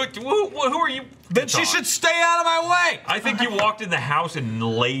get. Who are you? Then she should stay out of my way. I think you walked in the house and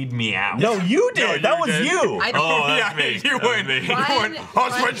laid me out. No, you did. No, that you was did. you. I Oh, think that's me. You That's went. me. Ryan-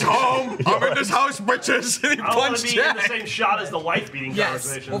 Husband's home. I'm in this house, bitches. And he I want punched to be in the Jack. same shot as the wife beating Yes.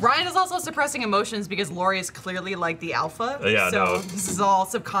 conversation. Well, Ryan is also suppressing emotions because Lori is clearly like the alpha. Yeah, So no. this is all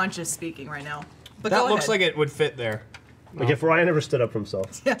subconscious speaking right now. But That go looks ahead. like it would fit there. Like if Ryan ever stood up for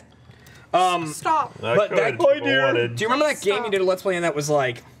himself. Yeah. Stop. But that, Do do you remember that game Stop. you did a Let's Play and that was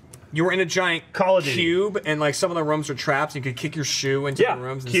like, you were in a giant Call of Duty. cube and like some of the rooms were traps. You could kick your shoe into Yeah, the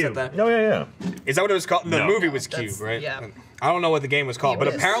rooms and Cube. set that. Oh, yeah. Is that what it was called? The No. movie was Cube, That's- right? yeah. I don't know what the game was called, but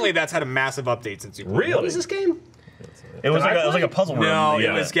Cube is. apparently that's had a massive update since you played Really? What is this game? It was Did I like a play? puzzle room. No,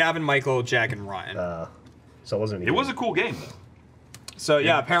 yeah. it was Gavin, Michael, Jack, and Ryan. So it wasn't. It was a cool game, though. So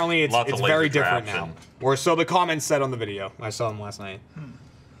yeah, apparently Lots it's of very laser different traps now. and- Or so the comments said on the video. I saw them last night.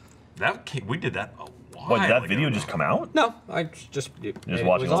 We did that a while What, did that ago, video though. just come out? No, I just watching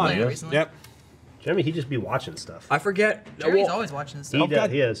was all on. the videos? Recently. Yep. Jeremy, he just be watching stuff. I forget. Jerry's well, always watching this He stuff. does. God.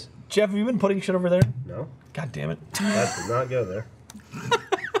 He is. Jeff, have you been putting shit over there? No, God damn it. that did not go there.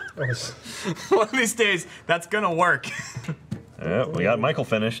 That was- one of these days, that's gonna work. Yeah, we got Michael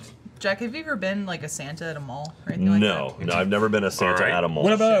finished. Jack, have you ever been like a Santa at a mall or anything like No, I've never been a Santa Alright. at a mall.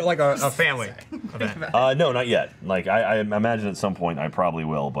 What about like a family event? that? No, not yet. Like I imagine at some point I probably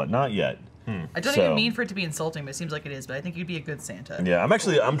will, but not yet. I don't So- even mean for it to be insulting, but it seems like it is. But I think you'd be a good Santa. Yeah,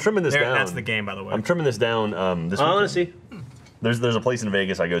 I'm trimming this down. That's the game, by the way. I'm trimming this down. This I want weekend. to see. There's a place in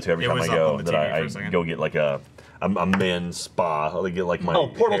Vegas I go to every It time I was up go on the that TV for a I second. go get like a men's spa. I get like my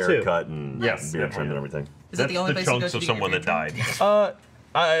Portal hair 2. cut and Yes. beard trimmed and everything. Is that the only place you go chunks to of to get someone your that beard died. trimmed?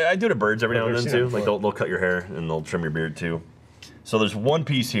 I do to birds every now and I've then never too. seen Like that they'll cut your hair and they'll trim your beard too. So there's one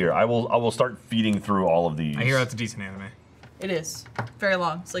piece here. I will start feeding through all of these. I hear that's a decent anime. It is very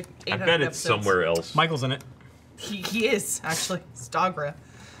long. It's like 800 I bet it's episodes. somewhere else. Michael's in it. He is actually. It's Dogra.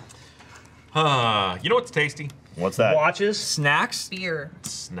 You know what's tasty? What's that? Watches. Snacks? Beer.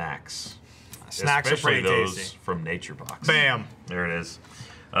 Snacks. Snacks are Especially pretty those tasty. from Nature Box. Bam. There it is.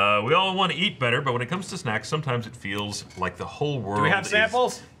 We all want to eat better, but when it comes to snacks, sometimes it feels like the whole world. Do we have is-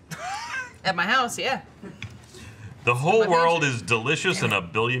 samples? At my house, yeah. The whole My world pantry. is delicious and a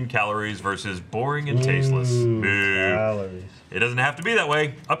billion calories versus boring and tasteless. Boo. Calories. It doesn't have to be that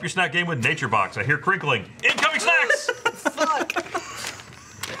way. Up your snack game with Nature Box. I hear crinkling. Incoming snacks!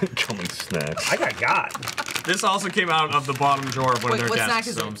 Coming snacks. I got. This also came out of the bottom drawer of one Wait, of what their snack desks,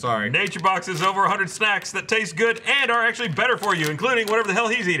 is so it? I'm sorry. Nature Box has over 100 snacks that taste good and are actually better for you, including whatever the hell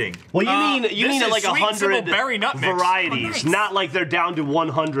he's eating. Well, you this mean is like sweet and simple 100 berry nut mix. varieties, Oh, nice. not like they're down to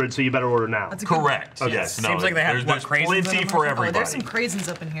 100, so you better order now. That's a good one. Correct. Yes. No, Seems like they have, there's what, craisins in plenty them or for something? everybody. Oh, there's some craisins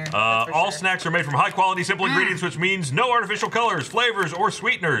up in here. that's for All sure. snacks are made from high-quality, simple ingredients, which means no artificial colors, flavors, or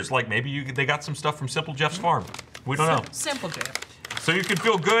sweeteners. Like maybe they got some stuff from Simple Jeff's farm. We don't know. Simple jam. So you can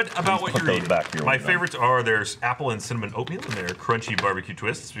feel good about what put you're those eating. back here My when you're done. favorites are there's apple and cinnamon oatmeal and their crunchy barbecue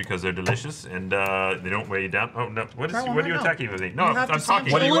twists because they're delicious and they don't weigh you down. Oh no! What Try one are you right now. attacking with me? No, You I'm have to talking.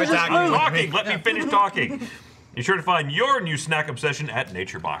 sample. What are you attacking I'm with talking. me? Let me finish talking. Be sure to find your new snack obsession at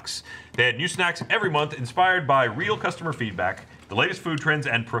Nature Box. They add new snacks every month, inspired by real customer feedback, the latest food trends,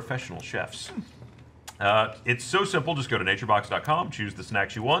 and professional chefs. It's so simple. Just go to naturebox.com, choose the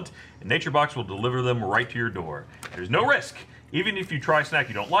snacks you want, and NatureBox will deliver them right to your door. There's no risk. Even if you try a snack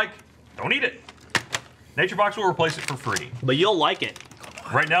you don't like, don't eat it. NatureBox will replace it for free. But you'll like it.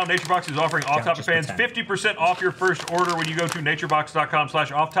 Right now, NatureBox is offering Off-Topic just fans pretend. 50% off your first order when you go to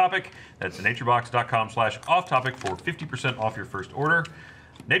naturebox.com/offtopic. That's naturebox.com/offtopic for 50% off your first order.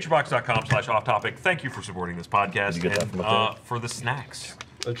 naturebox.com/offtopic. Thank you for supporting this podcast Did you get that and from up there? for the snacks.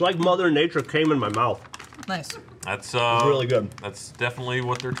 It's like Mother Nature came in my mouth. Nice. That's Really good. That's definitely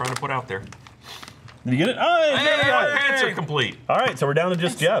what they're trying to put out there. Did you get it? Oh, Hey, yeah, our yeah. pants are complete. All right, so we're down to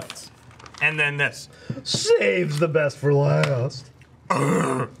just Jeff. And then this. Saves the best for last.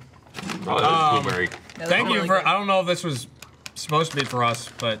 Oh, that's blueberry. Yeah, that's Thank you really for. good. I don't know if this was supposed to be for us,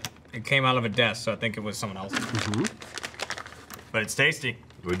 but it came out of a desk, so I think it was someone else. but it's tasty.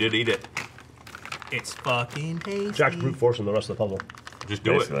 We did eat it. It's fucking tasty. Jack's brute forcing the rest of the puzzle. Just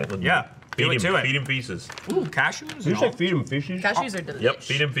do Basically. it. Yeah, do it to it. Feed him pieces. Ooh, cashews. Did you say feed him fishes? Cashews are delicious. Yep,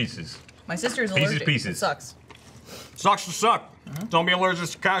 feed him pieces. My sister is Pieces, allergic. pieces. It sucks. Sucks to suck. Don't be allergic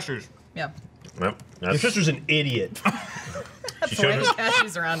to cashews. Yeah. Yep. Your sister's an idiot. That's She why there's should've-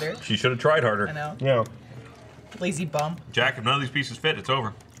 cashews around her. She should have tried harder. I know. Yeah. Lazy bum. Jack, if none of these pieces fit, it's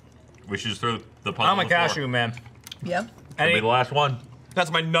over. We should just throw the puzzle I'm a on the floor. cashew man. Yep. That'll be the last one.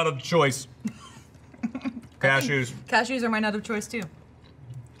 That's my nut of choice. Cashews. Cashews are my nut of choice too.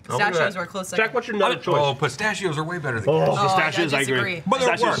 Oh, look at Pistachios that. are a close second. Jack, what's your nut of choice? Oh, pistachios are way better than Oh, cashews. Oh, pistachios, I I agree. disagree. But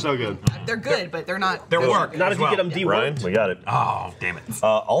they're Pistachios work. are so good. They're good, but they're not. They're good. work. Not if you well. get them deworked. Ryan, we got it. Oh, damn it.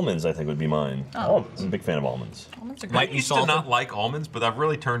 Almonds, I think, would be mine. Almonds. I'm a big fan of almonds. Almonds are I good. Light- used salted? to not like almonds, but I've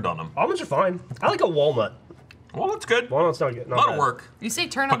really turned on them. Almonds are fine. I like a walnut. Well, that's good. Walnut's not good. A lot of work. You say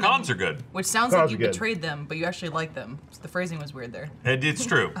turn on Pecans them, are good. which sounds Pecans like you are good. betrayed them, but you actually like them. So the phrasing was weird there. It's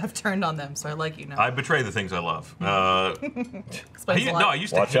true. I've turned on them, so I like you now. I betray the things I love. Explains a lot. No, I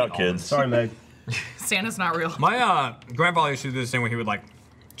used to Watch hate out, kids. almonds. Sorry, Meg. Santa's not real. My grandfather used to do this thing where he would like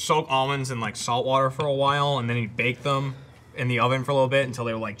soak almonds in like salt water for a while, and then he'd bake them in the oven for a little bit until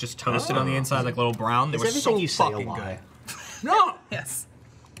they were like just toasted on the inside, like a little brown. They Is were everything so you say a fucking lie? good. No, Yes.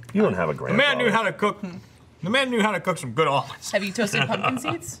 You don't have a the grandfather. man knew how to cook. The man knew how to cook some good almonds. Have you toasted pumpkin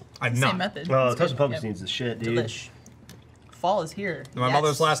seeds? I've Same not. method. Oh, It's toasted good. pumpkin Yep. seeds is shit, dude. Delish. Fall is here. My Yes.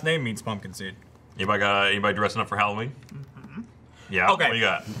 mother's last name means pumpkin seed. Anybody dressing up for Halloween? Yeah. Okay. What do you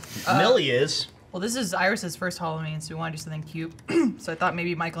got? Millie is. Well, this is Iris's first Halloween, so we want to do something cute. So I thought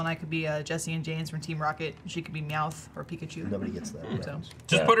maybe Michael and I could be Jesse and James from Team Rocket. And she could be Meowth or Pikachu. Nobody gets that. So,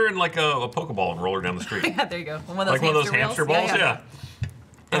 Just put her in like a Pokeball and roll her down the street. yeah, there you go. One of Like one of those hamster wheels. balls? Yeah.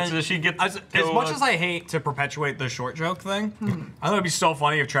 That's she gets. As much as I hate to perpetuate the short joke thing, I thought it'd be so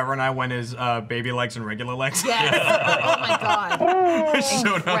funny if Trevor and I went as baby legs and regular legs. Yes. Oh my god.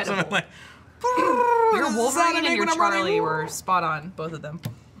 Showed up Incredible. like, Your Wolverine and your making a money Charlie move. were spot on, both of them.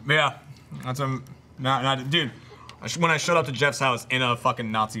 yeah, that's not dude. When I showed up to Jeff's house in a fucking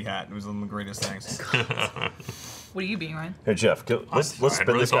Nazi hat, it was one of the greatest things. What are you being, Ryan? Hey, Jeff, let's I'd spin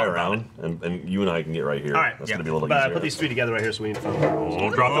really this guy thought about around, and you and I can get right here. All right, That's yeah. going to be a little But I easier. put these three together right here so we can film.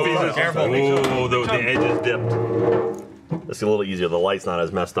 Don't drop the pieces. careful. Oh, the edge is dipped. It's a little easier. The light's not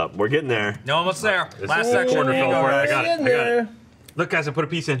as messed up. We're getting there. No, almost there. This Last is section. corner Here you fell go, apart. I guys. got it. I got it. Look, guys, I put a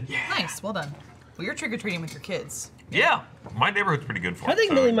piece in. Nice, well done. Well, you're trick-or-treating with your kids. Yeah. My neighborhood's pretty good for I it. think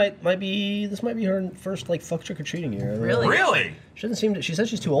so- Millie might be. This might be her first like fuck trick or treating year. I don't know. Really? Really? She doesn't seem to. She says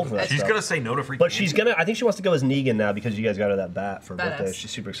she's too old for that. She's stuff. gonna say no to free. But she's gonna. I think she wants to go as Negan now because you guys got her that bat for her Badass. birthday.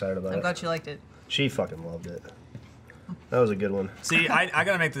 She's super excited about I'm it. glad you liked it. She fucking loved it. That was a good one. See, I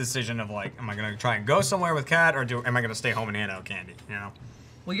gotta make the decision of like, am I gonna try and go somewhere with Kat, or am I gonna stay home and hand out candy? You know,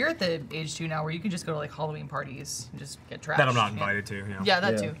 Well, you're at the age too now where you can just go to like Halloween parties and just get trashed. that I'm not Yeah. invited to. You know, Yeah,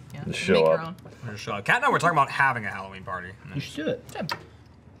 that Yeah. too. Yeah. Just Make show your up. own. Kat and I were talking about having a Halloween party. You should do it. Good.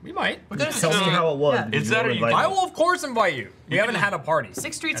 We might. We're gonna Tell me Sixth how it was. Yeah. because Is you that won't a- invite I me. will of course invite you. We haven't had a party.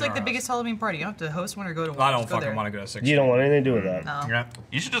 Sixth Street's in like our the house. biggest Halloween party. You don't have to host one or go to one. I don't Just go fucking there. want to go to 6. You don't want anything to do with that. No. Yeah.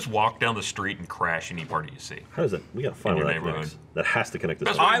 You should just walk down the street and crash any party you see. How does that? We got to find In where your that neighborhood. connects. That has to connect this.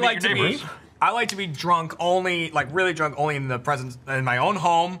 That's up. why I meet like to your be. neighbors. I like to be drunk only, like really drunk only in the presence in my own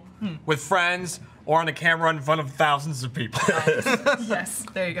home with friends or on a camera in front of thousands of people. Yes,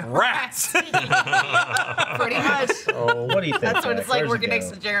 there you go. Rats. Pretty much. Oh, what do you think? That's what Jack? it's like Where's it working go?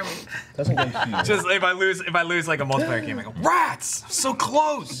 next to Jeremy. Doesn't go to you. Just if I lose like a multiplayer game, I go rats. So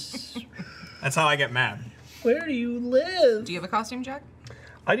close. That's how I get mad. Where do you live? Do you have a costume, Jack?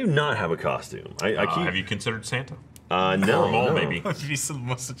 I do not have a costume. I keep. Have you considered Santa? No, Or a mole, no. maybe. It'd be the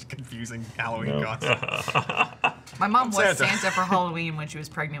most confusing Halloween No. costume. My mom was Santa. Santa for Halloween when she was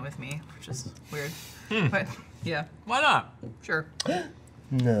pregnant with me, which is weird. But yeah, Why not? sure.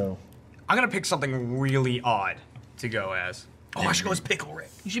 No. I'm gonna pick something really odd to go as. Oh, I should go as Pickle Rick.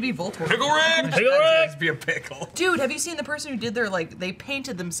 You should be Voltorb. Pickle Rick! Let's be a pickle. Dude, have you seen the person who did their like they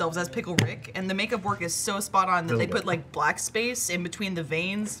painted themselves as Pickle Rick and the makeup work is so spot on that they put like black space in between the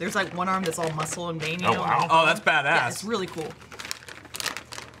veins. There's like one arm that's all muscle and vein, you Oh, know? wow. Oh, that's badass. Yeah, it's really cool.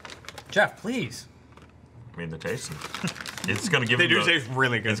 Jeff, please. I mean, the taste. It's gonna give They him do the, taste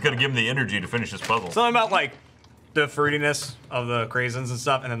really good. It's gonna give him the energy to finish this puzzle. Something about like the fruitiness of the craisins and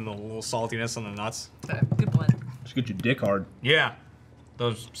stuff, and then the little saltiness on the nuts. Good blend. Just get your dick hard. Yeah,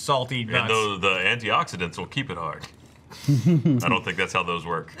 those salty And nuts. the antioxidants will keep it hard. I don't think that's how those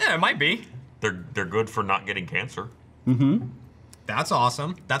work. Yeah, it might be. They're good for not getting cancer. That's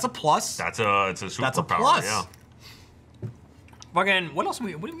awesome. That's a plus. It's a superpower. That's a plus. Yeah. Fucking, what else?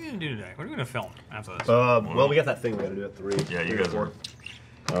 What are we gonna do today? What are we gonna film after this? Well, we got that thing we gotta do at 3. Yeah, you 3 or guys 4. are.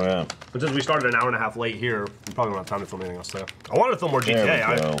 Oh yeah. But since we started an hour and a half late here, we probably don't have time to film anything else there. I wanted to film more GTA. There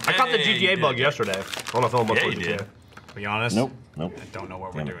we go. I caught the Hey, you GTA did. bug yesterday. I want to film much Yeah, more you GTA. did. To be honest, Nope. Nope. I don't know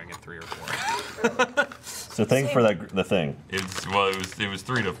what we're Damn it. doing at 3 or 4. It's the thing for the thing. It was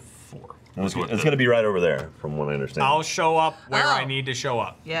 3 to 4. It's going to be right over there, from what I understand. I'll show up where Oh. I need to show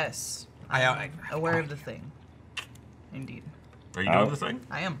up. Yes. I Aware of the thing. Indeed. Are you doing the thing?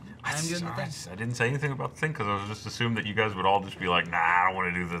 I am. I am doing the thing. I didn't say anything about the thing because I was just assumed that you guys would all just be like, nah, I don't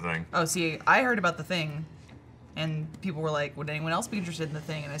want to do the thing. Oh, see, I heard about the thing, and people were like, would anyone else be interested in the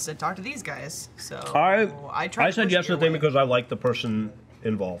thing? And I said, talk to these guys. So I tried to said push yes it to the your thing way. because I like the person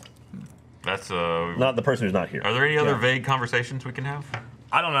involved. That's Not the person who's not here. Are there any other vague conversations we can have?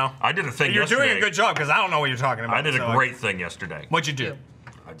 I don't know. I did a thing You're yesterday. doing a good job because I don't know what you're talking about. I did a so, great thing yesterday. What'd you do?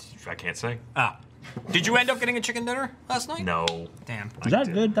 I can't say. Ah. Did you end up getting a chicken dinner last night? No. Damn. Is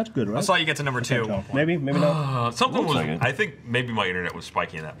that good? That's good, right? I saw you get to number 2. Maybe, maybe not. Something was. like it. I think maybe my internet was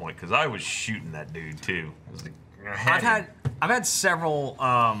spiking at that point because I was shooting that dude too. I was like, I've had several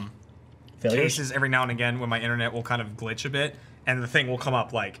Failures? cases every now and again when my internet will kind of glitch a bit, and the thing will come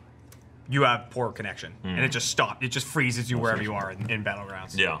up like, you have poor connection, and it just stopped. It just freezes you wherever you are in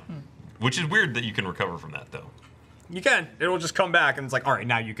Battlegrounds. Yeah. Which is weird that you can recover from that though, You can. It will just come back, and it's like, all right,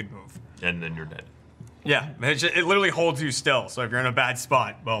 now you can move. and then you're dead. Yeah, it literally holds you still. So if you're in a bad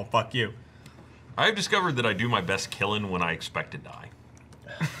spot, well, fuck you. I've discovered that I do my best killing when I expect to die.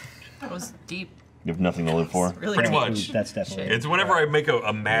 That was deep. You have nothing to live for. Really Pretty deep. much. That's definitely. It's whenever I make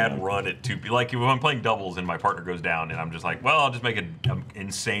a mad run at 2 people. Like if I'm playing doubles and my partner goes down, and I'm just like, well, I'll just make an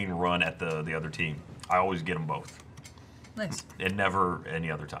insane run at the other team. I always get them both, Nice. and never any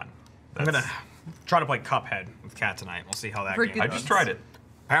other time. I'm That's- gonna try to play Cuphead with Kat tonight. We'll see how that Pretty game good. I goes. just tried it.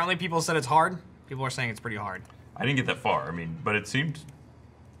 Apparently, people said it's hard. People are saying it's pretty hard. I didn't get that far. I mean, but it seemed.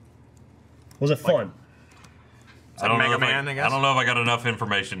 Was it fun? Is that Mega know if Man, I guess? I don't know if I got enough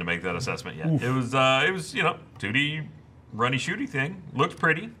information to make that assessment yet. It was 2D runny shooty thing. Looked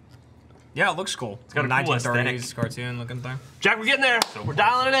pretty. Yeah, it looks cool. It's got a cool 1930s aesthetic. cartoon looking thing. Jack, we're getting there. We're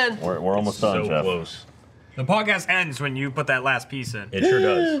dialing it in. We're almost done, Jeff. close. The podcast ends when you put that last piece in. It sure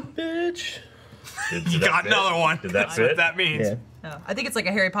does. Bitch. Did You that got fit? another one. Did that That's what fit? that means. Yeah. No, I think it's like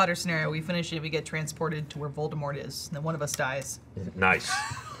a Harry Potter scenario. We finish it, we get transported to where Voldemort is, and then one of us dies. Nice.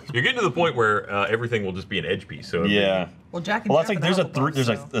 You're getting to the point where everything will just be an edge piece. So Yeah. Well, Jack and Well, that's Jeff like are there's the a Hufflepuffs,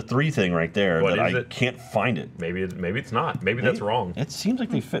 there's so- a 3 thing right there What that is I it? can't find it. maybe it's not. Maybe that's wrong. It seems like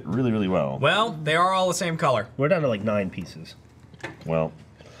they fit really, really well. Well, they are all the same color. We're down to like 9 pieces. Well,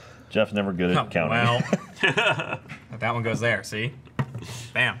 Jeff's never good at counting. Well, that one goes there. See,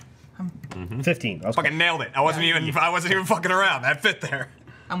 bam, 15. I was fucking nailed it. I wasn't even fucking around. That fit there.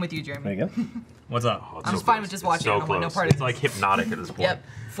 I'm with you, Jeremy. There you go. What's up? I'm fine with just watching. So I don't want no close. part of It's like hypnotic at this point. Yep.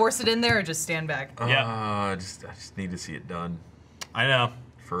 Force it in there or just stand back. Yeah. I just need to see it done I know.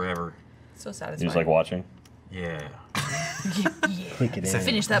 forever. So You satisfying. just like watching? Yeah. Click it in.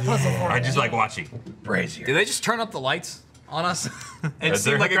 Finish that puzzle for me. I just like watching. Did they just turn up the lights on us? It They're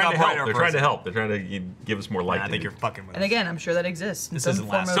seemed like it trying got to help. brighter. They're for trying a to second. help. They're trying to give us more light. Nah, I than think you- you're fucking with And us. again, I'm sure that exists. In This some isn't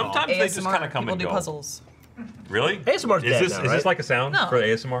form last of call. Sometimes they just ASMR, kinda come people and do go. puzzles. Really? ASMR's is dead this now, is right? this like a sound No. for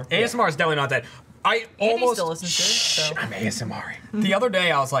ASMR? ASMR is definitely not that. I Andy almost still listens to it, so. I'm ASMR. The other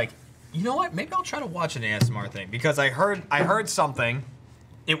day I was like, you know what? Maybe I'll try to watch an ASMR thing because I heard something.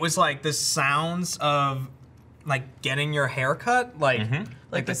 It was like the sounds of like getting your hair cut, like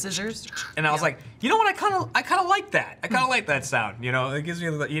Like the scissors. and I was Yeah. like, you know what? I kind of like that. I kind of like that sound. You know, it gives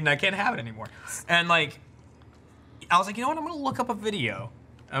me. I can't have it anymore. And like, I was like, you know what? I'm gonna look up a video.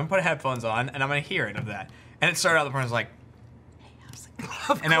 I'm gonna put headphones on and I'm gonna hear it of that. And it started out. The person's like,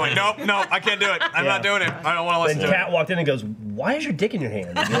 and I went, nope, I can't do it. I'm not doing it. I don't want to Then listen to Kat walked in and goes, "Why is your dick in your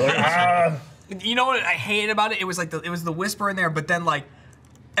hand?" And you're like, "Ah." it. You know what I hated about it? It was like it was the whisper in there, but then like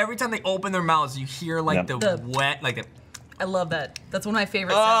every time they open their mouths, you hear like Yep. the wet, like the. I love that. That's one of my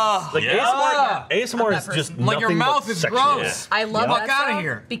favorite sounds. Like Yeah. ASMR is that just person. Like your nothing but mouth is sexual. gross. I love Fuck that outta sound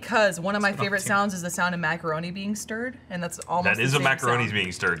here. because one of my favorite sounds is the sound of macaroni being stirred, and that's almost That is the a same macaroni's sound.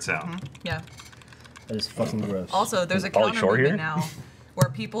 being stirred sound. Yeah. That is fucking gross. Also, there's a Pauly counter Shore movement here? now where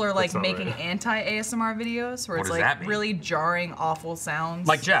people are like not making right. anti-ASMR videos where What it's does that like mean? really jarring, awful sounds.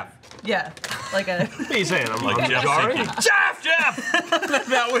 Like Jeff. Yeah. Like a. What are you saying? I'm like, Like Jeff jarring? thinking. Jeff.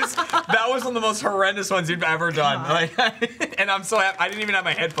 that was one of the most horrendous ones you've ever done. Like, and I'm so happy. I didn't even have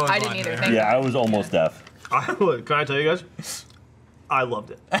my headphones on. I didn't either. Thank Yeah, I was almost deaf. Can I tell you guys? I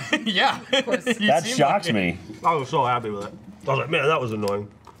loved it. Yeah. Of course. You That seem shocks like it. me. I was so happy with it. I was like, man, that was annoying.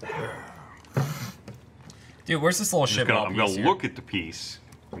 Dude, where's this little shit? I'm gonna look at the piece.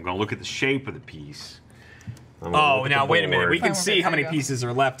 I'm gonna look at the shape of the piece. I'm gonna Oh, look at now the wait a minute. board. We can Fine, see okay, how there many you go. pieces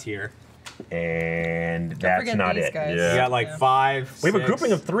are left here. And Don't that's forget not these it. guys. Yeah. You got like 5. We have a 6.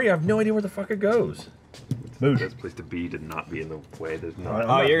 grouping of 3. I have no idea where the fuck it goes. Move. Best place to be to not be in the way. There's no. Alright,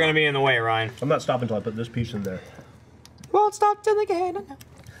 Oh, you're gonna be in the way, Ryan. I'm not stopping until I put this piece in there. Won't stop till the game.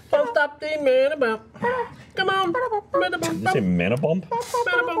 Don't stop the man about. Come on. Did you say mana bump?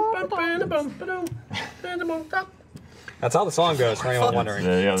 That's how the song goes, for anyone wondering.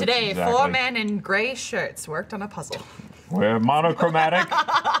 Yeah, Today, exactly. 4 men in gray shirts worked on a puzzle. We're monochromatic.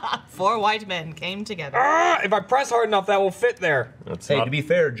 4 white men came together. If I press hard enough, that will fit there. That's Hey, not- to be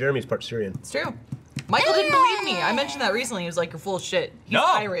fair, Jeremy's part Syrian. It's true. Michael didn't believe me. I mentioned that recently. He was like, "You're full of shit. He's No.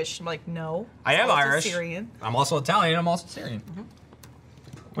 Irish." I'm like, "No, I am he's also Irish. Syrian." I'm also Italian. I'm also Syrian.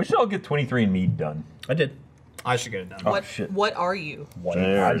 we should all get 23andMe done. I did. I should get it done. What? shit. What are you?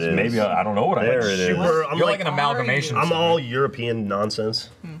 There it is. Maybe I don't know what There I it is. Super, I'm You're like, like an amalgamation. of I'm something. all European nonsense.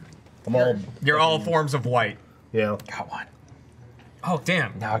 I'm all, You're all forms of white. yeah. Got one. Oh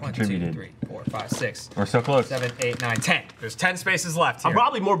damn! Now I 1, 2, contributed. 3, 4, 5, 6, We're so close. 7, 8, 9, 10. There's 10 spaces left here. I'm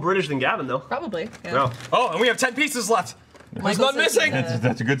probably more British than Gavin, though. Probably. Yeah. No. Oh, and we have 10 pieces left. There's Michael none says missing. he's,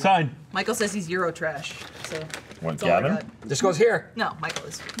 That's a good sign. Michael says he's Euro trash. So What, that's all I Gavin? got. This goes here. No, Michael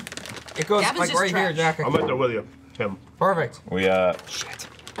is. It goes Gavin's like just right here, trash. Jack. I'm right there with you. Him. Perfect. Shit.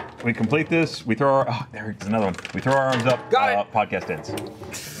 We complete this. We throw our. Oh, there's another one. We throw our arms up. Got it. Podcast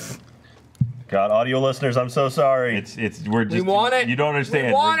ends. God, audio listeners, I'm so sorry. It's we're just. want it. You don't understand.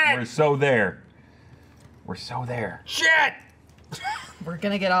 We want it. We're so there. We're so there. Shit! We're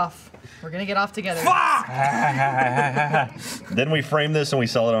gonna get off. We're gonna get off together. Fuck! Then we frame this and we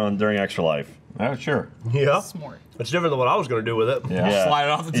sell it on during Extra Life. Oh sure. Yeah. Smart. It's different than what I was going to do with it. Yeah. Slide it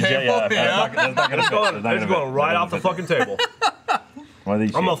off the Yeah, table. yeah, Yeah. That's not gonna It's fit. going, That's not it's gonna going fit. right That off the doesn't fucking fit. table. One of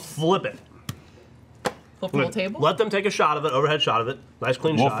these. I'm going to shapes. flip it. Flip the whole table. Let them take a shot of it, overhead shot of it. Nice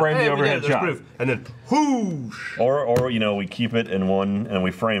clean We'll shot. frame the Hey, we did it, overhead there's shot. proof. And then whoosh. Or we keep it in one and we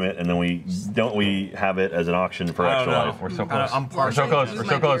frame it and then we have it as an auction for I Extra don't know. Life. We're so close. I'm We're partial. so close. Lose We're my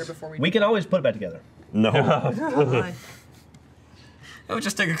so beer close. before We can always put it back together. No. Why? It would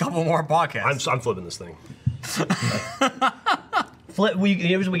just take a couple more podcasts. I'm flipping this thing.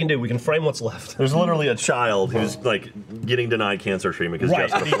 Here's what we can do. We can frame what's left. There's literally a child who's like getting denied cancer treatment because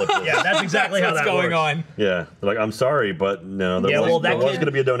Jeff's gonna flip this. Yeah, that's exactly how What's that going works. on? Yeah. They're like, I'm sorry, but no, there Yeah, was, well, that there was kid-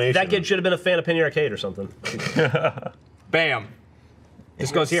 gonna be a donation. That kid should have been a fan of Penny Arcade or something. Bam.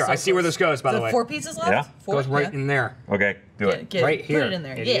 This goes here. I see where this goes, by the The way. 4 pieces left. Yeah. 4? Goes right Yeah. in there. Okay, do it. Get Right it. here. Put it in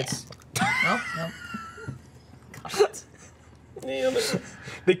there. Idiots. Yeah. No.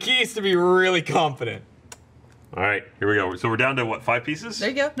 The key is to be really confident. All right, here we go. So we're down to what, 5 pieces? There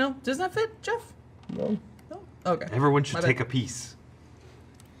you go. No, doesn't that fit, Jeff? No. Okay. Everyone should My take bad. a piece.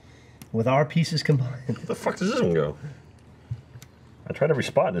 With our pieces combined. Where the fuck does this one go? I tried every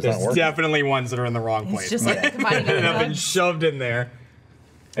spot and it's There's not working. definitely ones that are in the wrong It's place. just like combining and have been it. shoved in there.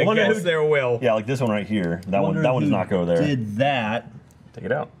 I wonder Against who- their will. Yeah, like this one right here. That one Wonder does who not go there. Did that? Take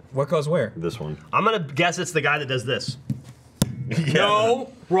it out. What goes where? This one. I'm gonna guess it's the guy that does this.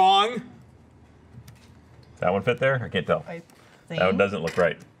 No, wrong. That one fit there? I can't tell. I That one think. doesn't look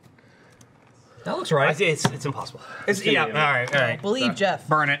right. That looks I right. say it's impossible. It's, yeah, all right, all right. Believe Jeff.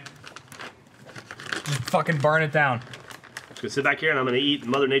 Burn it. Just fucking burn it down. I'm gonna sit back here and I'm gonna eat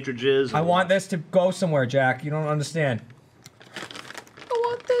Mother Nature jizz. I want this to go somewhere, Jack. You don't understand. I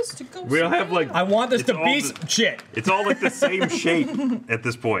want this to go. We don't have like. I want this It's to all be the- shit. It's all like the same shape at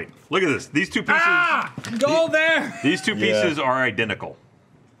this point. Look at this. These two pieces. Ah! Go there. These two Yeah. pieces are identical.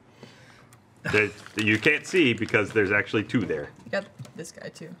 You can't see because there's actually 2 there. You got this guy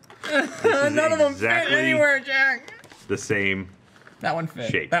too. This is None of them exactly fit anywhere, Jack. the same. That one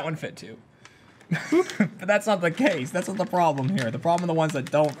fit. Shape. That one fit too. But that's not the case. That's not the problem here. The problem are the ones that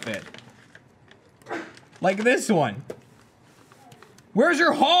don't fit. Like this one. Where's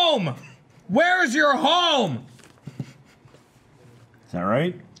your home? Where's your home? Is that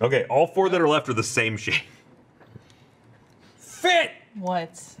right? Okay, all 4 that are left are the same shape. Fit.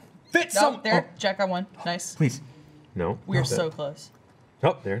 What? Fit No, some. there. Jack got one. Nice. Please. No. We're so close.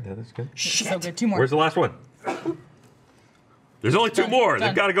 Oh, there. That's good. So good. 2 more. Where's the last one? There's only 2 Done, more. done.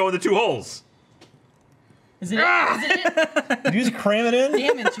 They've got to go in the 2 holes. Is it it? Is it it? Did you just cram it in?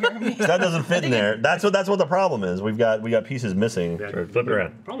 Damn it, Jeremy. That doesn't fit in there. That's what the problem is. We got pieces missing. Flip it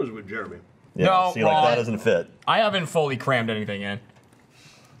around. Problem is with Jeremy. Yeah, No, see, like wrong. that doesn't fit. I haven't fully crammed anything in.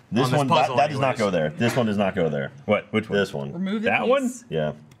 This On this one puzzle that does not anyways. go there. This one does not go there. What? Which one? This one. Remove the That piece. one?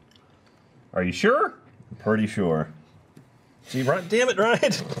 Yeah, Are you sure? pretty sure. See, Ryan, damn it,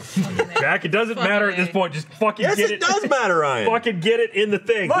 Ryan. Jack, it doesn't matter at this point. Just fucking Yes, get it does matter, Ryan. Fucking get it in the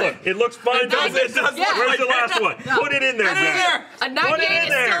thing. Look, it looks fine. does, doesn't it does Where's look the last one? Put it in there, Get it in Jack. there. A Put it 98 in is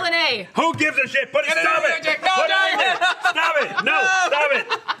there. still an A. Who gives a shit? Put it. Get it Stop in there, it. Jack. No, Put it no, in there. Stop it. No, stop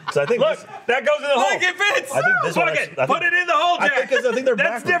it. So I think Look, this, that goes in the hole. Look, it fits. I think this one. Fuck I it. think, Put it in the hole, Jack. I think they're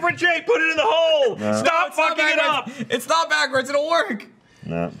That's backwards. different shape. Put it in the hole. Stop It's not fucking it up. backwards. It's not backwards. It'll work.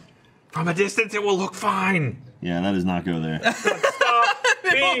 No. From a distance, it will look fine. Yeah, that does not go there. Stop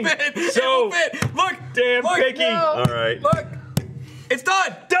being It so will fit. Look. damn Look, picky. All right. Look. It's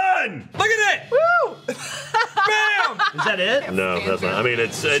done. Done. Look at it. Woo. Bam. Is that it? No, that's not. I mean,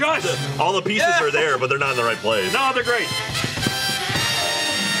 it's Shush. all the pieces are there, but they're not in the right place. No, they're great.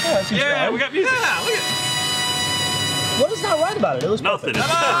 Yeah, we got music. Yeah, look at What is not right about it? It was Nothing.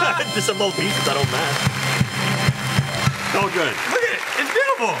 perfect. Just some little pieces that don't match. So good. Look at it. It's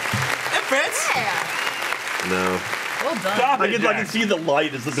beautiful. It fits. Yeah. No. Well done. Stop I it, can Jack. see the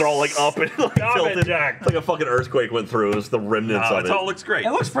light as they're all like up and like Stop it, tilted. Jack. It's like a fucking earthquake went through. It's the remnants No, of it it. all looks great.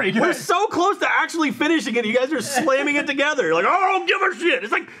 It looks pretty good. We're so close to actually finishing it. You guys are slamming it together. You're like, oh, I don't give a shit.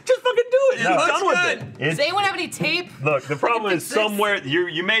 It's like, just fucking do it. It You're looks done with good. it. Does anyone have any tape? Look, the problem is fix this. somewhere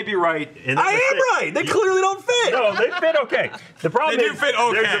you may be right. And I am right. They clearly don't fit. No, they fit okay. The problem They do is fit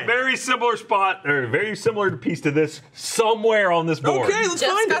okay. there's a very similar spot or a very similar piece to this somewhere on this board. Okay, let's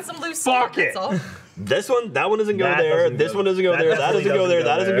Jeff's find got it. some loose Fuck stuff, it. that's all. This one, that one doesn't go That there. doesn't This go- one doesn't go that there. That definitely doesn't go there. doesn't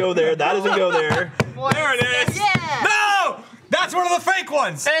That doesn't go go there. That doesn't go there. There it is. Yeah. No, that's one of the fake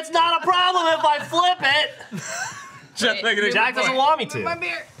ones. It's not a problem if I flip it. Just making it. Jack doesn't want me My to.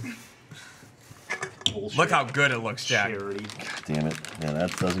 beer. Look how good it looks, Jack. Charity. Damn it. Yeah,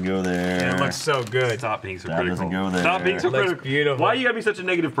 that doesn't go there. It looks so good. Stop being so That critical. doesn't go there. Stop being so Looks critical. beautiful. Why you gotta be such a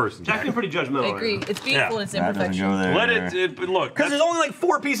negative person? Jack's Jack? been pretty judgmental. I agree. It's beautiful in its That doesn't imperfection. go there. Let it. Look. Because there's only like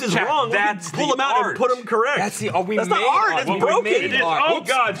 4 pieces Jack, wrong. We can that's pull the them out art. and put them correct. That's the. We That's made not art. It's We broken. made It is. art. Oh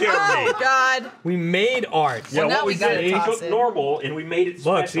God, Jeremy. Oh God. We made art. Yeah, Well, now what we we gotta did, we toss took it. normal and we made it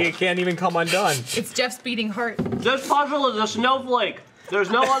special. Look, see, it can't even come undone. It's Jeff's beating heart. This puzzle is a snowflake. There's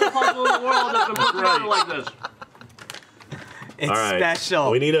no other puzzle in the world that's been put together like this. It's All right. special.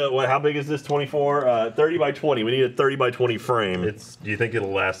 We need a, how big is this? 24? 30 by 20. We need a 30 by 20 frame. Do you think it'll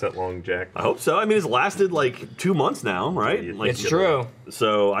last that long, Jack? I hope so. I mean, it's lasted like 2 months now, right? Yeah, Like, It's true.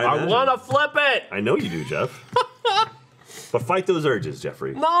 So I I imagine- want to flip it. I know you do, Jeff. But fight those urges,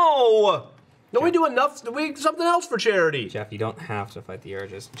 Jeffrey. No. No, we do enough. We something else for charity. Jeff, you don't have to fight the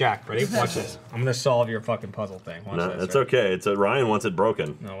urges. Jack, ready? Watch this. I'm gonna solve your fucking puzzle thing. Watch No, this. that's right? okay. It's Ryan wants it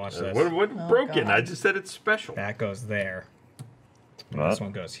broken. No, watch this. What broken? God. I just said it's special. That goes there. And What? this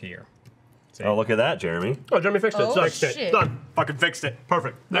one goes here. See? Oh, look at that, Jeremy. Oh, Jeremy fixed it. Oh, So, shit. Done. Fucking fixed it.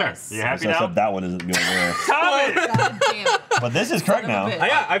 Perfect. There. Nice. You happy Except now? that one isn't going there. Stop it! God damn it. But this is correct Son of a now. bitch.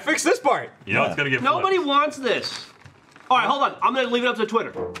 Yeah, I fixed this part. You know it's gonna get Nobody flipped. wants this. All right, hold on. I'm gonna leave it up to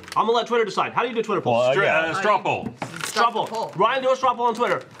Twitter. I'm gonna let Twitter decide. How do you do Twitter polls? Well, Stra- straw poll. straw poll. Ryan, do a straw poll on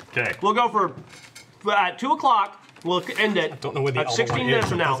Twitter. Okay. We'll go for at 2 o'clock. We'll end it. Don't know where the at other 16 one minutes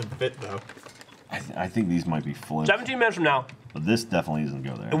is. from It now. doesn't fit though. I think these might be flipped. 17 minutes from now. But this definitely doesn't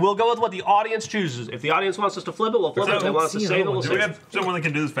go there. And we'll go with what the audience chooses. If the audience wants us to flip it, we'll flip it. If they want us to save it, we'll Do save we it. have someone that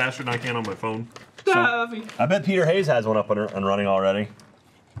can do this faster than I can on my phone? I bet Peter Hayes has one up and running already.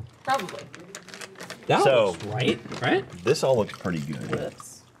 Probably. That So- looks right? Right? This all looks pretty good.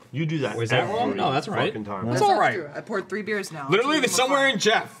 You do that. Was that every wrong? No, that's right. fucking time. That's That's all not right. true. I poured 3 beers now. Literally, Two of the them are somewhere fine. in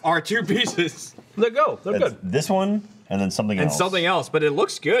Jeff are 2 pieces There you go. They're It's good. this one and then something and else. something else, but it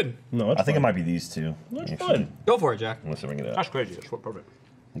looks good. No, I think it might be these two. That's actually. fine. Go for it, Jack. Unless I bring it up. That's crazy. That's perfect.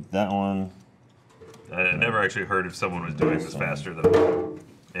 I think that one. I never actually heard if someone was doing this faster than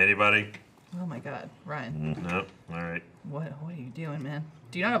anybody. Oh my God, Ryan. No. All right. What are you doing, man?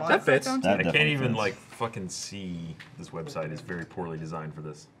 Do you not have That autocorrect fits. on? That I can't definitely even fits. like fucking see this website. It's very poorly designed for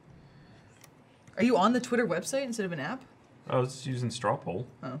this. Are you on the Twitter website instead of an app? I was using straw poll.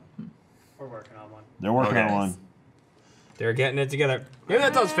 We're working on one. They're working Okay. on one. They're getting it together. Maybe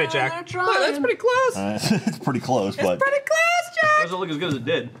that does fit, Jack. they're trying. Look, that's pretty close. It's pretty close, but Pretty close, Jack. Doesn't look as good as it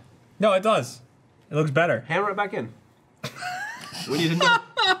did. No, it does. It looks better. Hammer it back in. We need to know.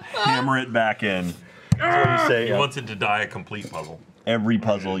 hammer it back in. That's what you say. He wants it to die a complete puzzle. Every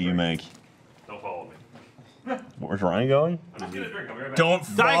puzzle you make. Don't follow me. Where's Ryan going? I'm just gonna drink. I'll be right back.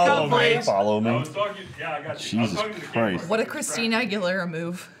 Don't Diet follow Coke, me. please. Follow I me. was talking. Yeah, I got you. I was Jesus talking to the camera. Christ. What a Christina Aguilera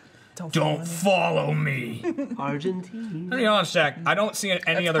move. Don't follow me. Argentine. To be honest, Jack, I don't see any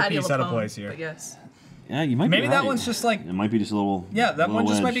That's other Patti piece out of LuPone, place here. But yes. Yeah, you might Maybe be that right. one's just like, It might be just a little. yeah, that little one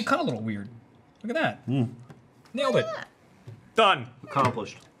just might be edge. cut a little weird. Look at that. Nailed it. Done.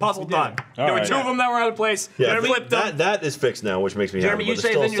 Accomplished. Puzzle done. There were right. 2 of them that were out of place. Yeah, Jeremy flipped them. that is fixed now, which makes me Jeremy, happy. you but say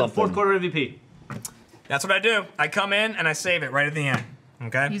there's then still you're the fourth something. quarter MVP. That's what I do. I come in and I save it right at the end.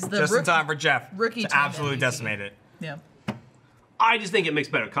 Okay? He's the just in rookie- time for Jeff rookie to time absolutely MVP. decimate it. Yeah. I just think it makes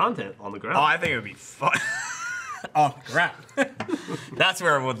better content on the ground. Oh, I think it would be fun. Oh, crap. That's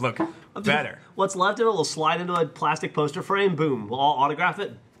where it would look better. What's left of it, we'll slide into a plastic poster frame. Boom. We'll all autograph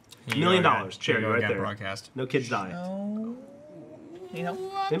it. $1 million charity Here you go right again, there. Broadcast. No kids die. You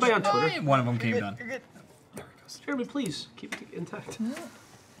know. Anybody on Twitter? One of them came done. Jeremy, please keep it intact.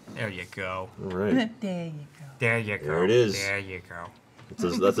 There you go. All right. There you go. There you go. There it is. There you go.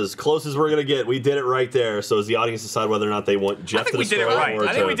 That's as close as we're gonna get. We did it right there. So as the audience decide whether or not they want Jeff I think to we did it destroy right. or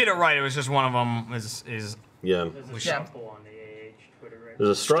I think we to- did it right. It was just one of them is Yeah. There's a straw poll on the AH Twitter right There's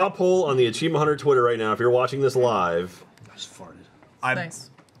a straw poll on the Achievement Hunter Twitter right now. If you're watching this live, I just farted. Nice.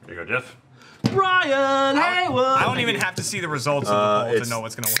 There you go, Jeff. Brian Haywood. I don't even have to see the results of the poll to it's- know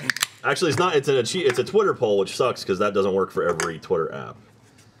what's gonna win. actually, it's not. It's a Twitter poll, which sucks because that doesn't work for every Twitter app.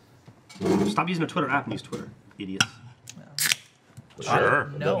 Stop using a Twitter app and use Twitter, idiots.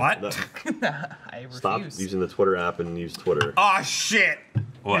 Sure. No. What? I refuse. Stop using the Twitter app and use Twitter. Oh shit!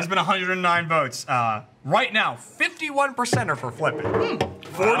 What? There's been 109 votes. Right now, 51% are for flipping.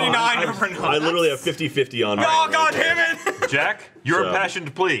 49 are for no. I literally have 50-50 on. Oh mine. god damn it! Jack, your So-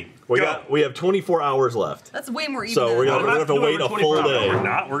 impassioned plea. We have 24 hours left. That's way more even. So we're than gonna have to wait a full day. We're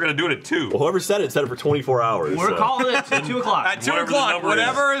not. We're gonna do it at 2. Well, whoever said it for 24 hours. We're so. calling it at 2 o'clock. At 2 Whatever the o'clock, number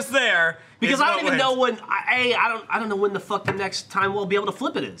whatever is there. Because is I don't what even wins. know when. I don't know when the fuck the next time we'll be able to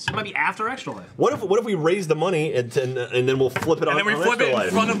flip it is. It might be after Extra Life. What if we raise the money and then we'll flip it on? And then we on flip it in Extra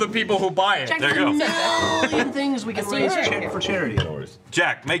Life? front of the people who buy it. There you go. Million things we can raise for charity.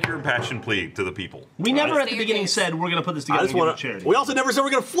 Jack, make your impassioned plea to the people. We never at Stay the your beginning case. said we're gonna put this I together just and give it want to to. charity. We also never said we're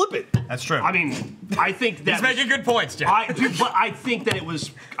gonna flip it. That's true. I mean, I think that He's making good points, Jack. but I think that it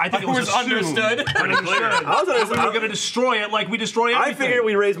was. I think It it was was assumed. understood. Pretty clear. I was We were gonna. gonna destroy it like we destroy I everything. figured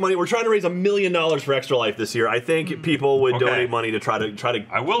we raise money. We're trying to raise $1 million for Extra Life this year. I think people would Okay. donate money to try to.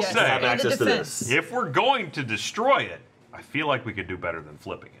 I will Yes. say, have And the access to defense. this. if we're going to destroy it, I feel like we could do better than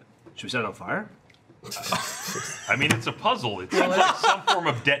flipping it. Should we set it on fire? I mean, it's a puzzle. It seems like some form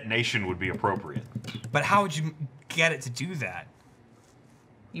of detonation would be appropriate. But how would you get it to do that?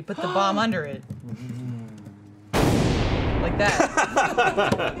 You put the bomb under it. Like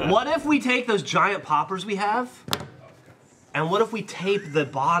that. What if we take those giant poppers we have, and what if we tape the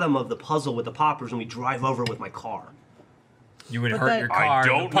bottom of the puzzle with the poppers and we drive over it with my car? You would But hurt that- your car. I and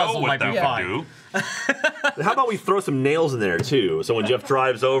don't the puzzle know what might that be would fine. do. How about we throw some nails in there too? So when Jeff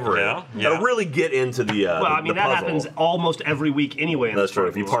drives over Yeah, it, yeah. it'll really get into the. Well, I mean the that puzzle. happens almost every week anyway. In That's this true.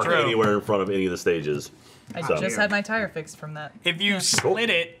 If you park park True. anywhere in front of any of the stages. I So- just had my tire fixed from that. If you split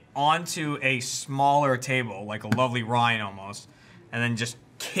it onto a smaller table, like a lovely Ryan almost, and then just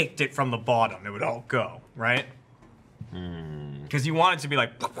kicked it from the bottom, it would all go, right? Because you want it to be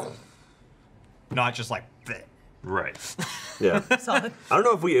like, not just like, bleh. Right. Yeah. Solid. I don't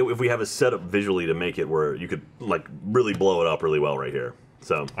know if we have a setup visually to make it where you could like really blow it up really well right here.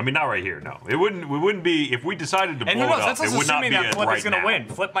 So I mean, not right here. No, it wouldn't. We wouldn't be if we decided to And blow who it knows? up. That's It would not be assuming that it Flip right is going to now. win.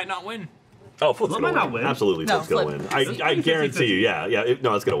 Flip might not win. oh, Flip's Flip gonna might not win. Absolutely, No, Flip's gonna Flip. win. I guarantee you. Yeah, yeah.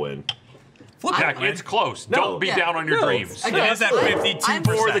 No, it's gonna win. Flip Jack, might win. it's close. No. Don't be Yeah. down on your No. dreams. Again, It is at I'm 52%.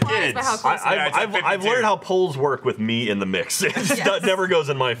 For the surprised kids. by how close I, it is. it's at I've 52. learned how polls work with me in the mix. It just Yes. never goes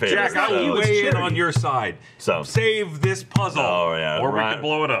in my favor. Jack, I so. will weigh in on your side. So. Save this puzzle, Oh, yeah. or we Ryan- could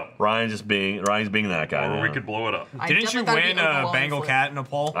blow it up, Ryan's being that guy. or now. we could blow it up. I Didn't you definitely thought it'd win be a overwhelming Bengal Flip. cat in a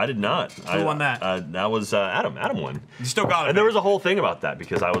poll? I did not. Who won that? That was Adam. Adam won. You still got it. And there was a whole thing about that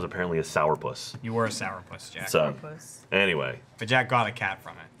because I was apparently a sourpuss. You were a sourpuss, Jack. So Puss. anyway, But Jack got a cat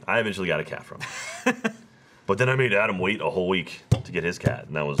from it. I eventually got a cat from it. But then I made Adam wait a whole week to get his cat,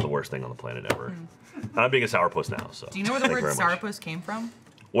 and that was the worst thing on the planet ever. I'm being a sourpuss now, so. Do you know where the thank you word very much. sourpuss came from?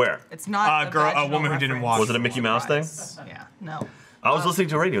 Where? It's not A girl- a vaginal woman who didn't reference. wash. Was it a Mickey Mouse thing? Yeah, no. I was listening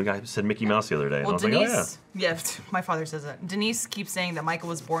to a radio guy who said Mickey Mouse the other day, and Well, I was like, oh yeah. Denise, yeah, my father says that. Denise keeps saying that Michael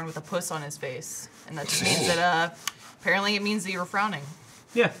was born with a puss on his face, and that just means that apparently it means that you were frowning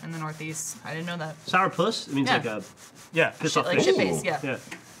Yeah. in the Northeast. I didn't know that. Sourpuss. It means Yeah. like a Yeah. piss Shit, off like face. shit face, yeah. Yeah.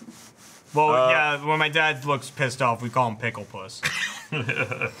 Well, yeah, when my dad looks pissed off, we call him Pickle Puss.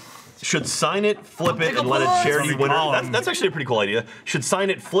 Should sign it, flip it, Pickle and let a Puss! charity That's what we call winner. him. That's actually a pretty cool idea. Should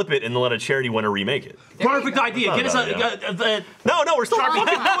sign it, flip it, and let a charity winner remake it. There you Perfect go. idea. Get us Oh, yeah. a. No, we're still fucking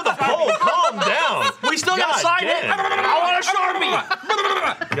done with the poll. Calm down. We still gotta God sign it. damn. I want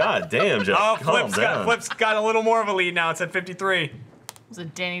a Sharpie. God damn, Jeff. Oh, calm down. Flip's got a little more of a lead now. It's at 53. It was a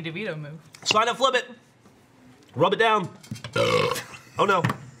Danny DeVito move. Sign it, flip it. Rub it down. Oh no.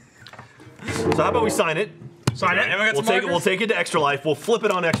 So how about we sign it? Sign And we it. got We'll some take it. We'll markers? take it to Extra Life. We'll flip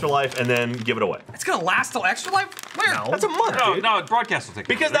it on Extra Life and then give it away. It's gonna last till Extra Life? Where? That's a month, No, dude. no, broadcast will take it.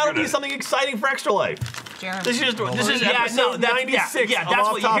 Because They're that'll gonna- be something exciting for Extra Life. Jeremy. This is Yeah, episode no, that's, 96. yeah, of that's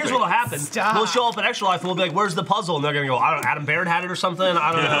Off what. Topic. Here's what'll happen. Stop. We'll show up at Extra Life and we'll be like, "Where's the puzzle?" And they're gonna go, "I don't know. Adam Baird had it or something.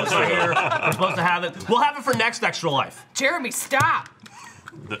 I don't know. It's right here. We're supposed to have it. We'll have it for next Extra Life. Jeremy, stop!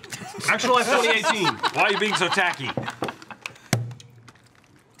 Extra Life 2018. Why are you being so tacky?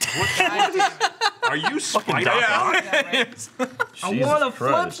 Are you Spider? I want to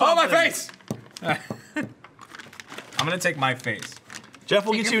flip Oh, my face! I'm gonna take my face. Jeff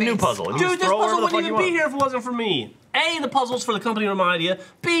will Take get your you a new face. puzzle. and you Dude, just this throw puzzle whatever the wouldn't even fuck be you here if it wasn't for me. A, the puzzle's for the company or my idea.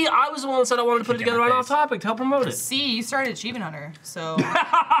 B, I was the one that said I wanted to put it together right off topic to help promote it. See, you started Achievement Hunter, so There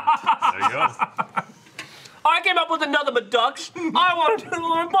you go. I came up with another Madux. I want to do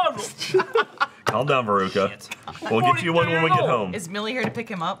another puzzle. Calm down, Veruca. We'll get you one when we get home. is Millie here to pick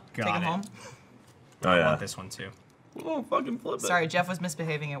him up? Take Got him it. home? Oh I yeah. want this one too. Oh, fucking flip it. Sorry, Jeff was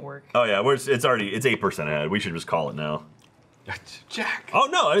misbehaving at work. Oh yeah. It's 8% ahead. We should just call it now. Jack. Oh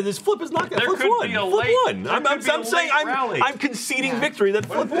no! I mean, this flip is not gonna. There Flip could won. be a Flip late- won. there I'm could be a saying late rally. I'm conceding victory that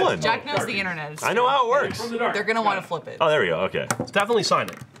Flip won. Jack knows the internet. I know how it works. They're gonna want to flip it. Oh, there we go. Okay. Definitely sign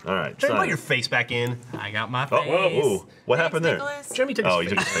it. All right. Jeremy, sign put your it. face back in. I got my Oh, face. whoa, whoa. What happened there? Nicholas. Jeremy took his Oh, face.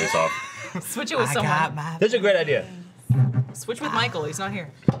 he took his face off. Switch it with I someone. got my This is a great idea. Switch with Michael. He's not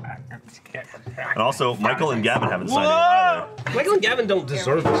here. And also, Michael and Gavin haven't signed it either. Michael and Gavin don't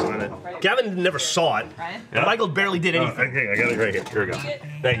deserve to sign it. Gavin never saw it. Ryan? And Michael barely did anything. I got it right here. Here we go.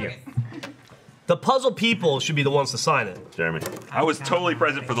 Thank you, The puzzle people should be the ones to sign it. Jeremy. I was totally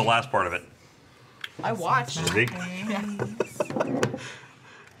present for the last part of it. I watched. See?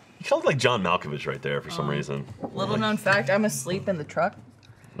 You sound like John Malkovich right there for some reason. Little known fact, I'm asleep in the truck,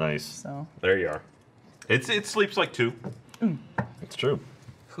 Nice. so There you are. It sleeps like 2. It's true.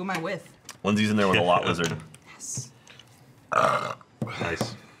 who am I with? Lindsay's in there with a lot lizard. Yes.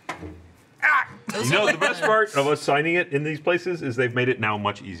 Nice. You know, the best part of us signing it in these places is they've made it now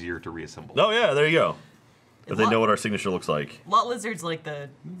much easier to reassemble. Oh yeah, there you go. If they know what our signature looks like. Lot Lizard's like the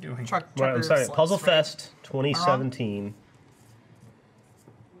truck. Right, I'm trucker sorry. sluts, Puzzle right? Fest 2017.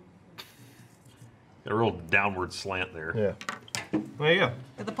 A real downward slant there. Yeah. There you go.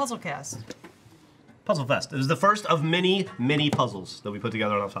 At the Puzzle Cast. Puzzle Fest. It was the first of many, many puzzles that we put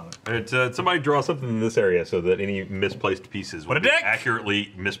together on Off Topic. Somebody draw something in this area so that any misplaced pieces would a be dick!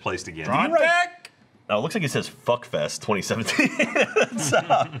 accurately misplaced again. Dick! Oh, it looks like it says Fuckfest 2017.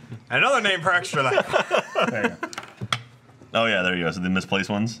 Another name for extra life. Oh yeah, there you go. So the misplaced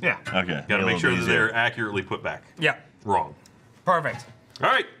ones? Yeah. Okay. Got to make sure that they're they're accurately put back. Yeah. Wrong. Perfect. All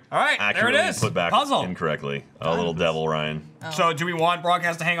right. All right, there accurately it is. put back Puzzle. incorrectly. Oh, little devil, Ryan. So do we want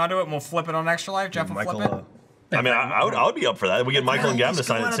Broadcast to hang on to it and we'll flip it on Extra Life? Jeff will flip it? I mean, I would be up for that. We get Michael and Gavin to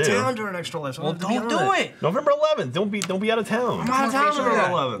sign it too. during Extra Life. So Well, don't do it. November 11th. Don't be out of town. I'm out of town November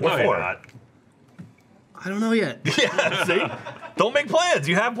 11th. What No, for? you're not. I don't know yet. Yeah, see? Don't make plans.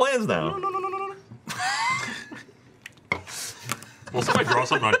 You have plans now. Well, somebody draw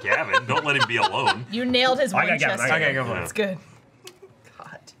something on Gavin. Don't let him be alone. You nailed his I got Gavin, Winchester. I got Okay, go for it. That's good.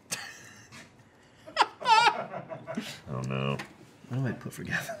 God. Oh no. What do I put for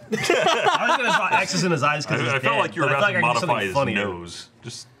Gavin? I was gonna draw X's in his eyes because I felt like you were but I about feel to like I could do modify his something funnier. nose.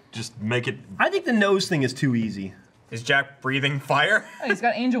 Just make it. I think the nose thing is too easy. Is Jack breathing fire? Oh, he's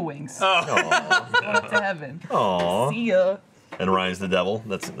got angel wings. Oh. Going up to heaven. Aw. See ya. And Ryan's the devil.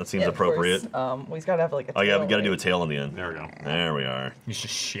 That seems Yeah, of course. appropriate. Well, he's got to have like a. Oh yeah, we tail, got to do a right? tail in the end. There we go. There we are. He's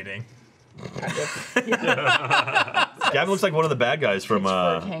just shitting. Gavin looks like one of the bad guys from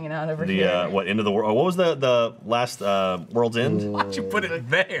Pitchfork hanging out over the here. what End of the World. Oh, what was the last World's End? Why'd you put it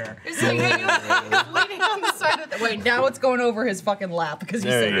there? It's like hanging leaning on the side of the. Wait, now it's going over his fucking lap because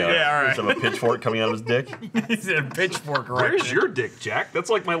you There said you go. it. Yeah, all right. Some a pitchfork coming out of his dick. He's in a pitchfork right Where's your dick, Jack? That's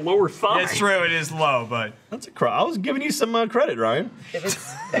like my lower thigh. It's true, it is low, but That's a I was giving you some credit, Ryan. If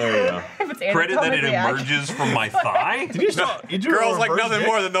it's, There you go. if it's Credit that it anatomically accurate. emerges from my thigh. You drew girls a like reverse nothing dick?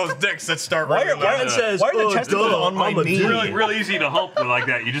 more than those dicks that start Why running are, why, around. why are the testicles on my knee? Real easy to hump with like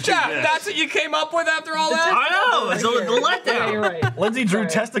that. You just do Jack, this. that's what you came up with after all that? I know. It's the Yeah, you're letdown. right. Lindsay drew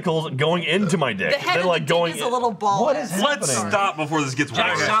Sorry. testicles going into my dick. The head then of like the going dick is a little ball. What is Let's happening? stop before this gets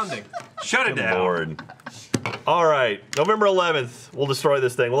Jack's worse. sounding. Shut it down. Lord. All right, November 11th, we'll destroy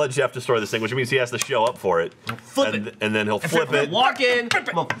this thing. We'll let Jeff destroy this thing, which means he has to show up for it. Flip and, it. and then he'll flip it. Walk in. I'm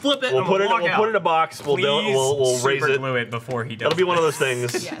gonna flip it. We'll I'm put gonna it. walk We'll out. put it in a box. We'll Please we'll raise super it. glue it before he does. It'll be one of those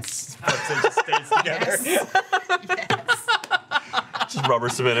things. Yes. It just stays together. Yes. Just rubber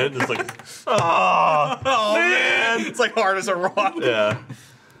cement it. It's like, oh man. It's like hard as a rock. Yeah.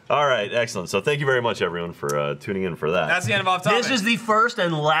 All right, excellent. So thank you very much, everyone, for tuning in for that. That's the end of Off Topic. This is the first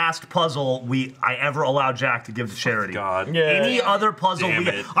and last puzzle I ever allowed Jack to give to charity. God. Yeah. Any other puzzle Damn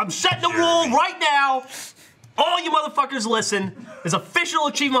we it. I'm setting the Jeremy. rule right now. All you motherfuckers listen. There's official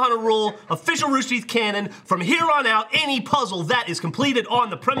Achievement Hunter rule, official Rooster Teeth canon. From here on out, any puzzle that is completed on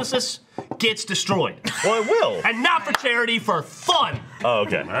the premises gets destroyed. Well, it will. And not for charity, for fun. Oh,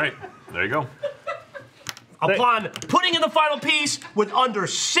 okay. All right. There you go. Upon putting in the final piece, with under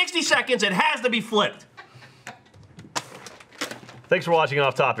 60 seconds, it has to be flipped. Thanks for watching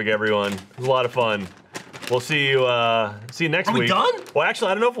Off Topic, everyone. It was a lot of fun. We'll see you next Are week. we done? Well,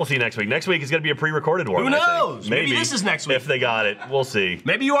 actually, I don't know if we'll see you next week. Next week is going to be a pre-recorded one. Who I think. knows? Maybe this is next week. If they got it, we'll see.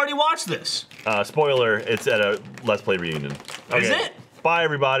 Maybe you already watched this. Spoiler: it's at a Let's Play reunion. Is it? Bye,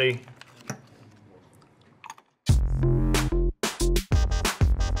 everybody.